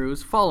Bradley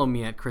Cruz. Follow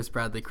me at Chris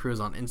Bradley Cruz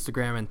on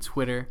Instagram and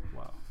Twitter.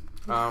 Wow.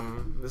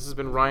 This has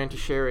been Ryan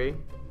Teixeira.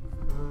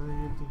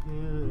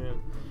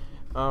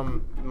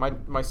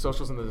 My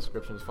socials in the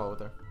description. Just follow it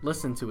there.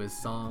 Listen to his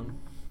song.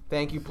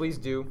 Thank you. Please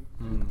do.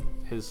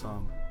 His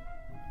song.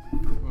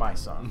 My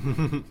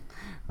song.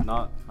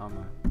 not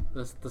mine.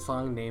 The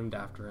song named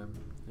after him.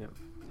 Yep.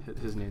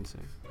 His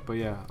namesake. But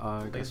yeah.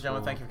 Ladies and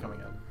gentlemen, thank you for coming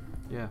out.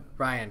 Yeah.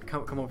 Ryan,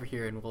 come over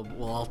here and we'll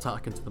all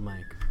talk into the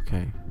mic.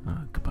 Okay.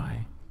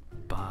 Goodbye.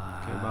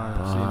 Bye. Okay, bye.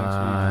 See you next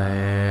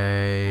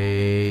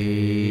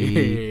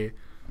week. Bye.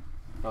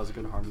 That was a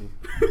good harmony.